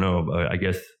 I don't know. But I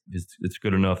guess it's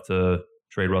good enough to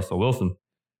trade Russell Wilson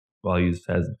while he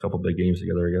has a couple big games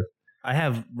together, I guess. I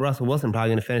have Russell Wilson probably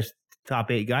going to finish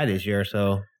top 8 guy this year,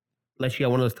 so unless you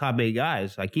got one of those top 8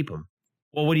 guys, I keep him.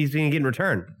 Well, what are you going to get in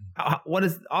return? What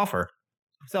is the offer?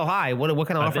 Sell high. What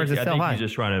kind of offer is it sell high? He's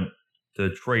just trying to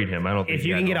trade him. I don't think if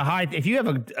you can get a high. If you have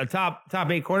a top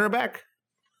 8 quarterback,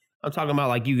 I'm talking about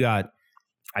like you got.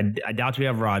 I doubt you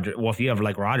have Rodgers. Well, if you have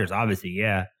like Rodgers, obviously,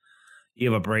 yeah.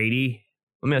 You have a Brady.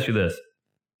 Let me ask you this: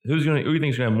 who do you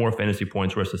think is going to have more fantasy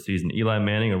points rest of the season? Eli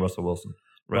Manning or Russell Wilson?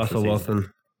 Russell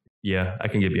Wilson. Yeah, I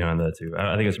can get behind that too.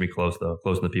 I think it's going to be close though,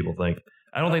 closer than people think.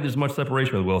 I don't think there's much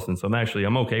separation with Wilson, so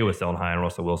I'm okay with selling high on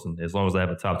Russell Wilson as long as I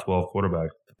have a top 12 quarterback.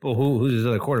 Well, who's his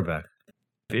other quarterback?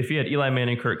 If you had Eli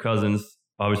Manning, Kirk Cousins,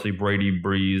 obviously Brady,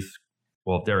 Breeze.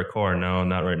 Well, Derek Carr, no,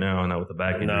 not right now, not with the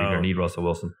back injury. You're going to need Russell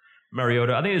Wilson.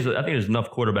 Mariota, I think there's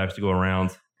enough quarterbacks to go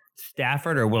around.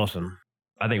 Stafford or Wilson?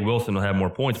 I think Wilson will have more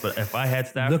points, but if I had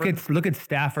Stafford, look at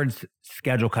Stafford's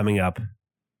schedule coming up.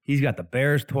 He's got the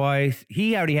Bears twice.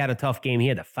 He already had a tough game. He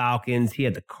had the Falcons. He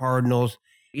had the Cardinals.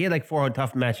 He had like 4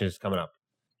 tough matches coming up.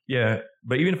 Yeah,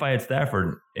 but even if I had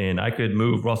Stafford and I could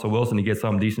move Russell Wilson to get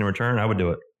something decent in return, I would do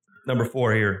it. Number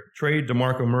 4 here, trade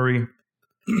DeMarco Murray.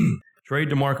 Trade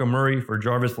DeMarco Murray for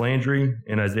Jarvis Landry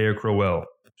and Isaiah Crowell.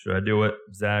 Should I do it?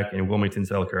 Zach in Wilmington,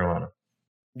 South Carolina.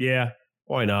 Yeah,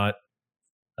 why not?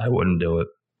 I wouldn't do it.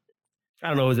 I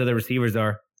don't know who his other receivers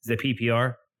are. Is it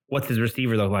PPR? What's his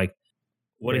receiver look like?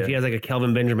 What if he has like a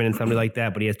Kelvin Benjamin and somebody like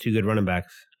that, but he has 2 good running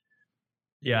backs?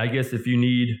 Yeah, I guess if you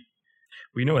need...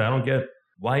 Well, you know what I don't get?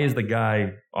 Why is the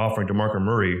guy offering DeMarco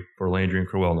Murray for Landry and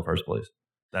Crowell in the first place?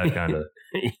 That kind of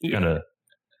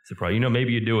surprise.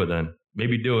 Maybe you do it then.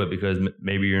 Maybe do it because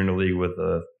maybe you're in the league with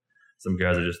some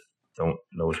guys that just don't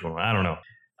know what's going on. I don't know.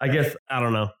 I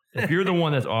don't know. If you're the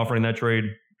one that's offering that trade,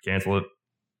 cancel it.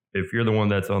 If you're the one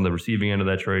that's on the receiving end of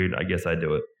that trade, I guess I'd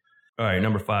do it. All right,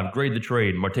 number 5, grade the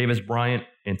trade. Martavis Bryant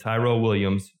and Tyrell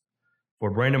Williams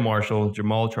for Brandon Marshall,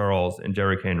 Jamal Charles, and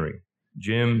Derrick Henry.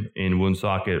 Jim in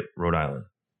Woonsocket, Rhode Island.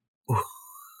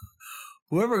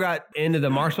 Whoever got into the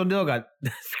Marshall deal got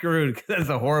screwed because that's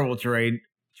a horrible trade.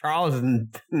 Charles,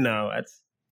 no, that's...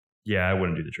 Yeah, I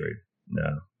wouldn't do the trade.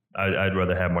 No. I'd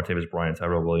rather have Martavis Bryant,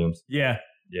 Tyrell Williams. Yeah.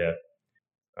 Yeah.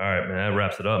 All right, man. That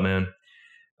wraps it up, man.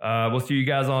 We'll see you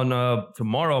guys on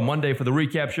tomorrow, Monday, for the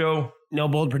recap show. No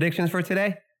bold predictions for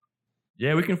today?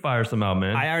 Yeah, we can fire some out,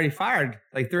 man. I already fired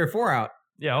like 3 or 4 out.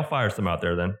 Yeah, I'll fire some out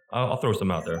there then. I'll throw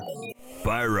some out there.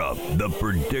 Fire up the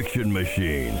prediction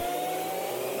machine.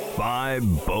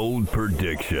 5 bold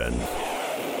predictions.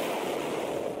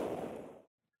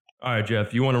 All right,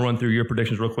 Jeff, you want to run through your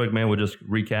predictions real quick, man? We'll just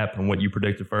recap on what you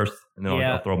predicted first, and then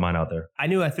I'll throw mine out there. I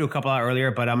knew I threw a couple out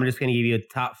earlier, but I'm just going to give you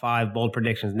a top 5 bold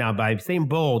predictions. Now, by saying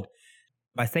bold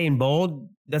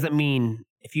doesn't mean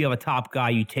if you have a top guy,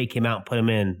 you take him out and put him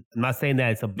in. I'm not saying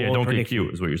that it's a bold prediction. Yeah, don't get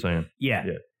cute is what you're saying. Yeah.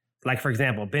 Like, for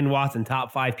example, Ben Watson,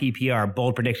 top 5 PPR,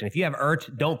 bold prediction. If you have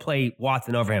Ertz, don't play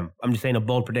Watson over him. I'm just saying a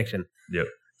bold prediction. Yep.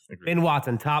 Ben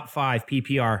Watson, top 5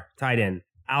 PPR, tight end.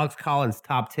 Alex Collins,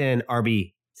 top 10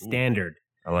 RB, standard.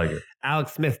 I like it.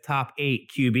 Alex Smith, top 8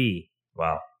 QB.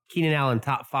 Wow. Keenan Allen,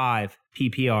 top 5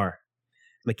 PPR.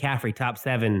 McCaffrey, top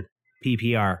 7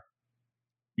 PPR.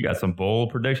 You got some bold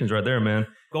predictions right there, man.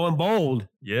 Going bold.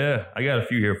 Yeah, I got a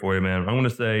few here for you, man. I'm going to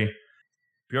say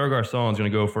Pierre Garçon is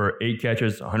going to go for 8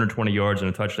 catches, 120 yards, and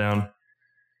a touchdown. I'm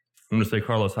going to say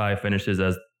Carlos Hyde finishes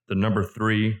as the number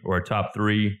 3 or a top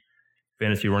 3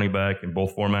 fantasy running back in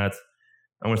both formats.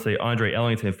 I'm going to say Andre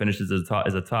Ellington finishes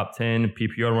as a top 10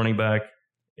 PPR running back.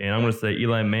 And I'm going to say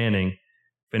Eli Manning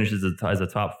finishes as a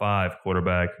top 5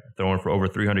 quarterback, throwing for over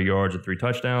 300 yards and 3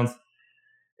 touchdowns.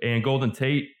 And Golden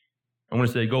Tate, I'm going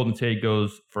to say Golden Tate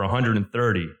goes for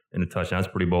 130 in a touchdown.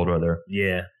 That's pretty bold right there.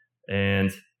 Yeah.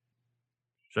 And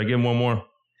should I give him one more?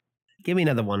 Give me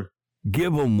another one.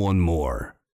 Give him one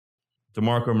more.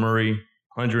 DeMarco Murray,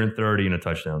 130 in a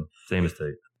touchdown. Same as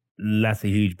Tate. That's a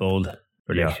huge bold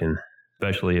prediction. Yeah,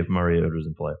 especially if Murray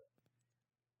doesn't play.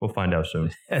 We'll find out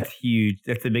soon. That's huge.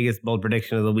 That's the biggest bold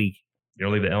prediction of the week. You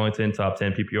don't leave the Ellington top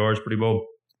 10 PPR is pretty bold.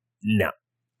 No.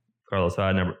 Carlos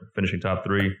Hyde finishing top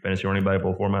 3 fantasy running back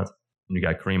both formats. And you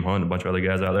got Kareem Hunt, a bunch of other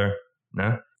guys out there.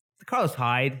 Nah. Carlos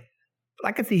Hyde,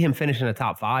 I could see him finishing a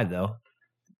top 5 though.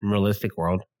 In realistic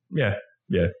world. Yeah.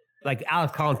 Like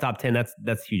Alex Collins top 10,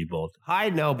 that's huge bold.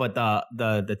 Hyde, no, but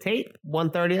the Tate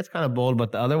 130, that's kind of bold.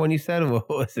 But the other one you said, what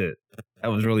was it? That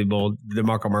was really bold.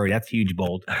 DeMarco Murray, that's huge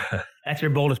bold. That's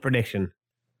your boldest prediction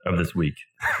of this week.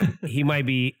 He might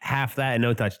be half that and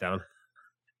no touchdown.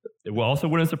 It also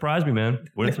wouldn't surprise me, man.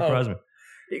 Surprise me.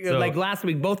 So, like last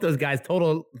week, both those guys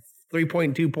total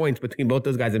 3.2 points between both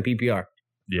those guys in PPR.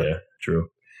 Yeah, true.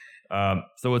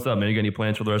 So what's up, man? You got any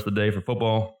plans for the rest of the day for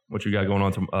football? What you got going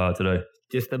on today?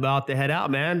 Just about to head out,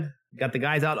 man. Got the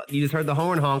guys out. You just heard the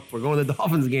horn honk. We're going to the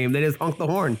Dolphins game. They just honked the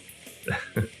horn.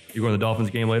 You going to the Dolphins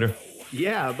game later?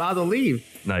 Yeah, about to leave.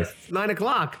 Nice. It's 9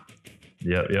 o'clock.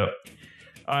 Yep.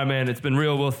 All right, man. It's been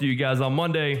real. We'll see you guys on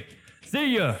Monday.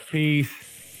 See ya. Peace.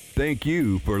 Thank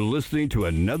you for listening to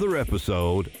another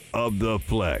episode of The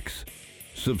Flex.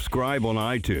 Subscribe on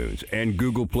iTunes and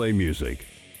Google Play Music.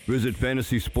 Visit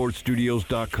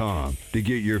FantasySportsStudios.com to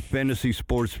get your fantasy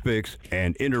sports fix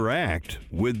and interact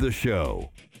with the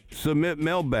show. Submit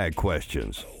mailbag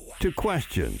questions to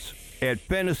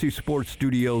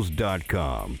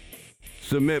questions@FantasySportsStudios.com.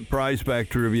 Submit prize pack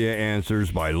trivia answers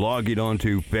by logging on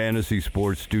to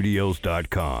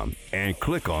FantasySportsStudios.com and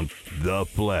click on The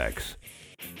Flex.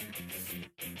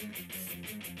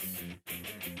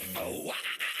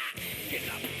 Get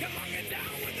up, come on, get down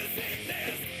with the thing.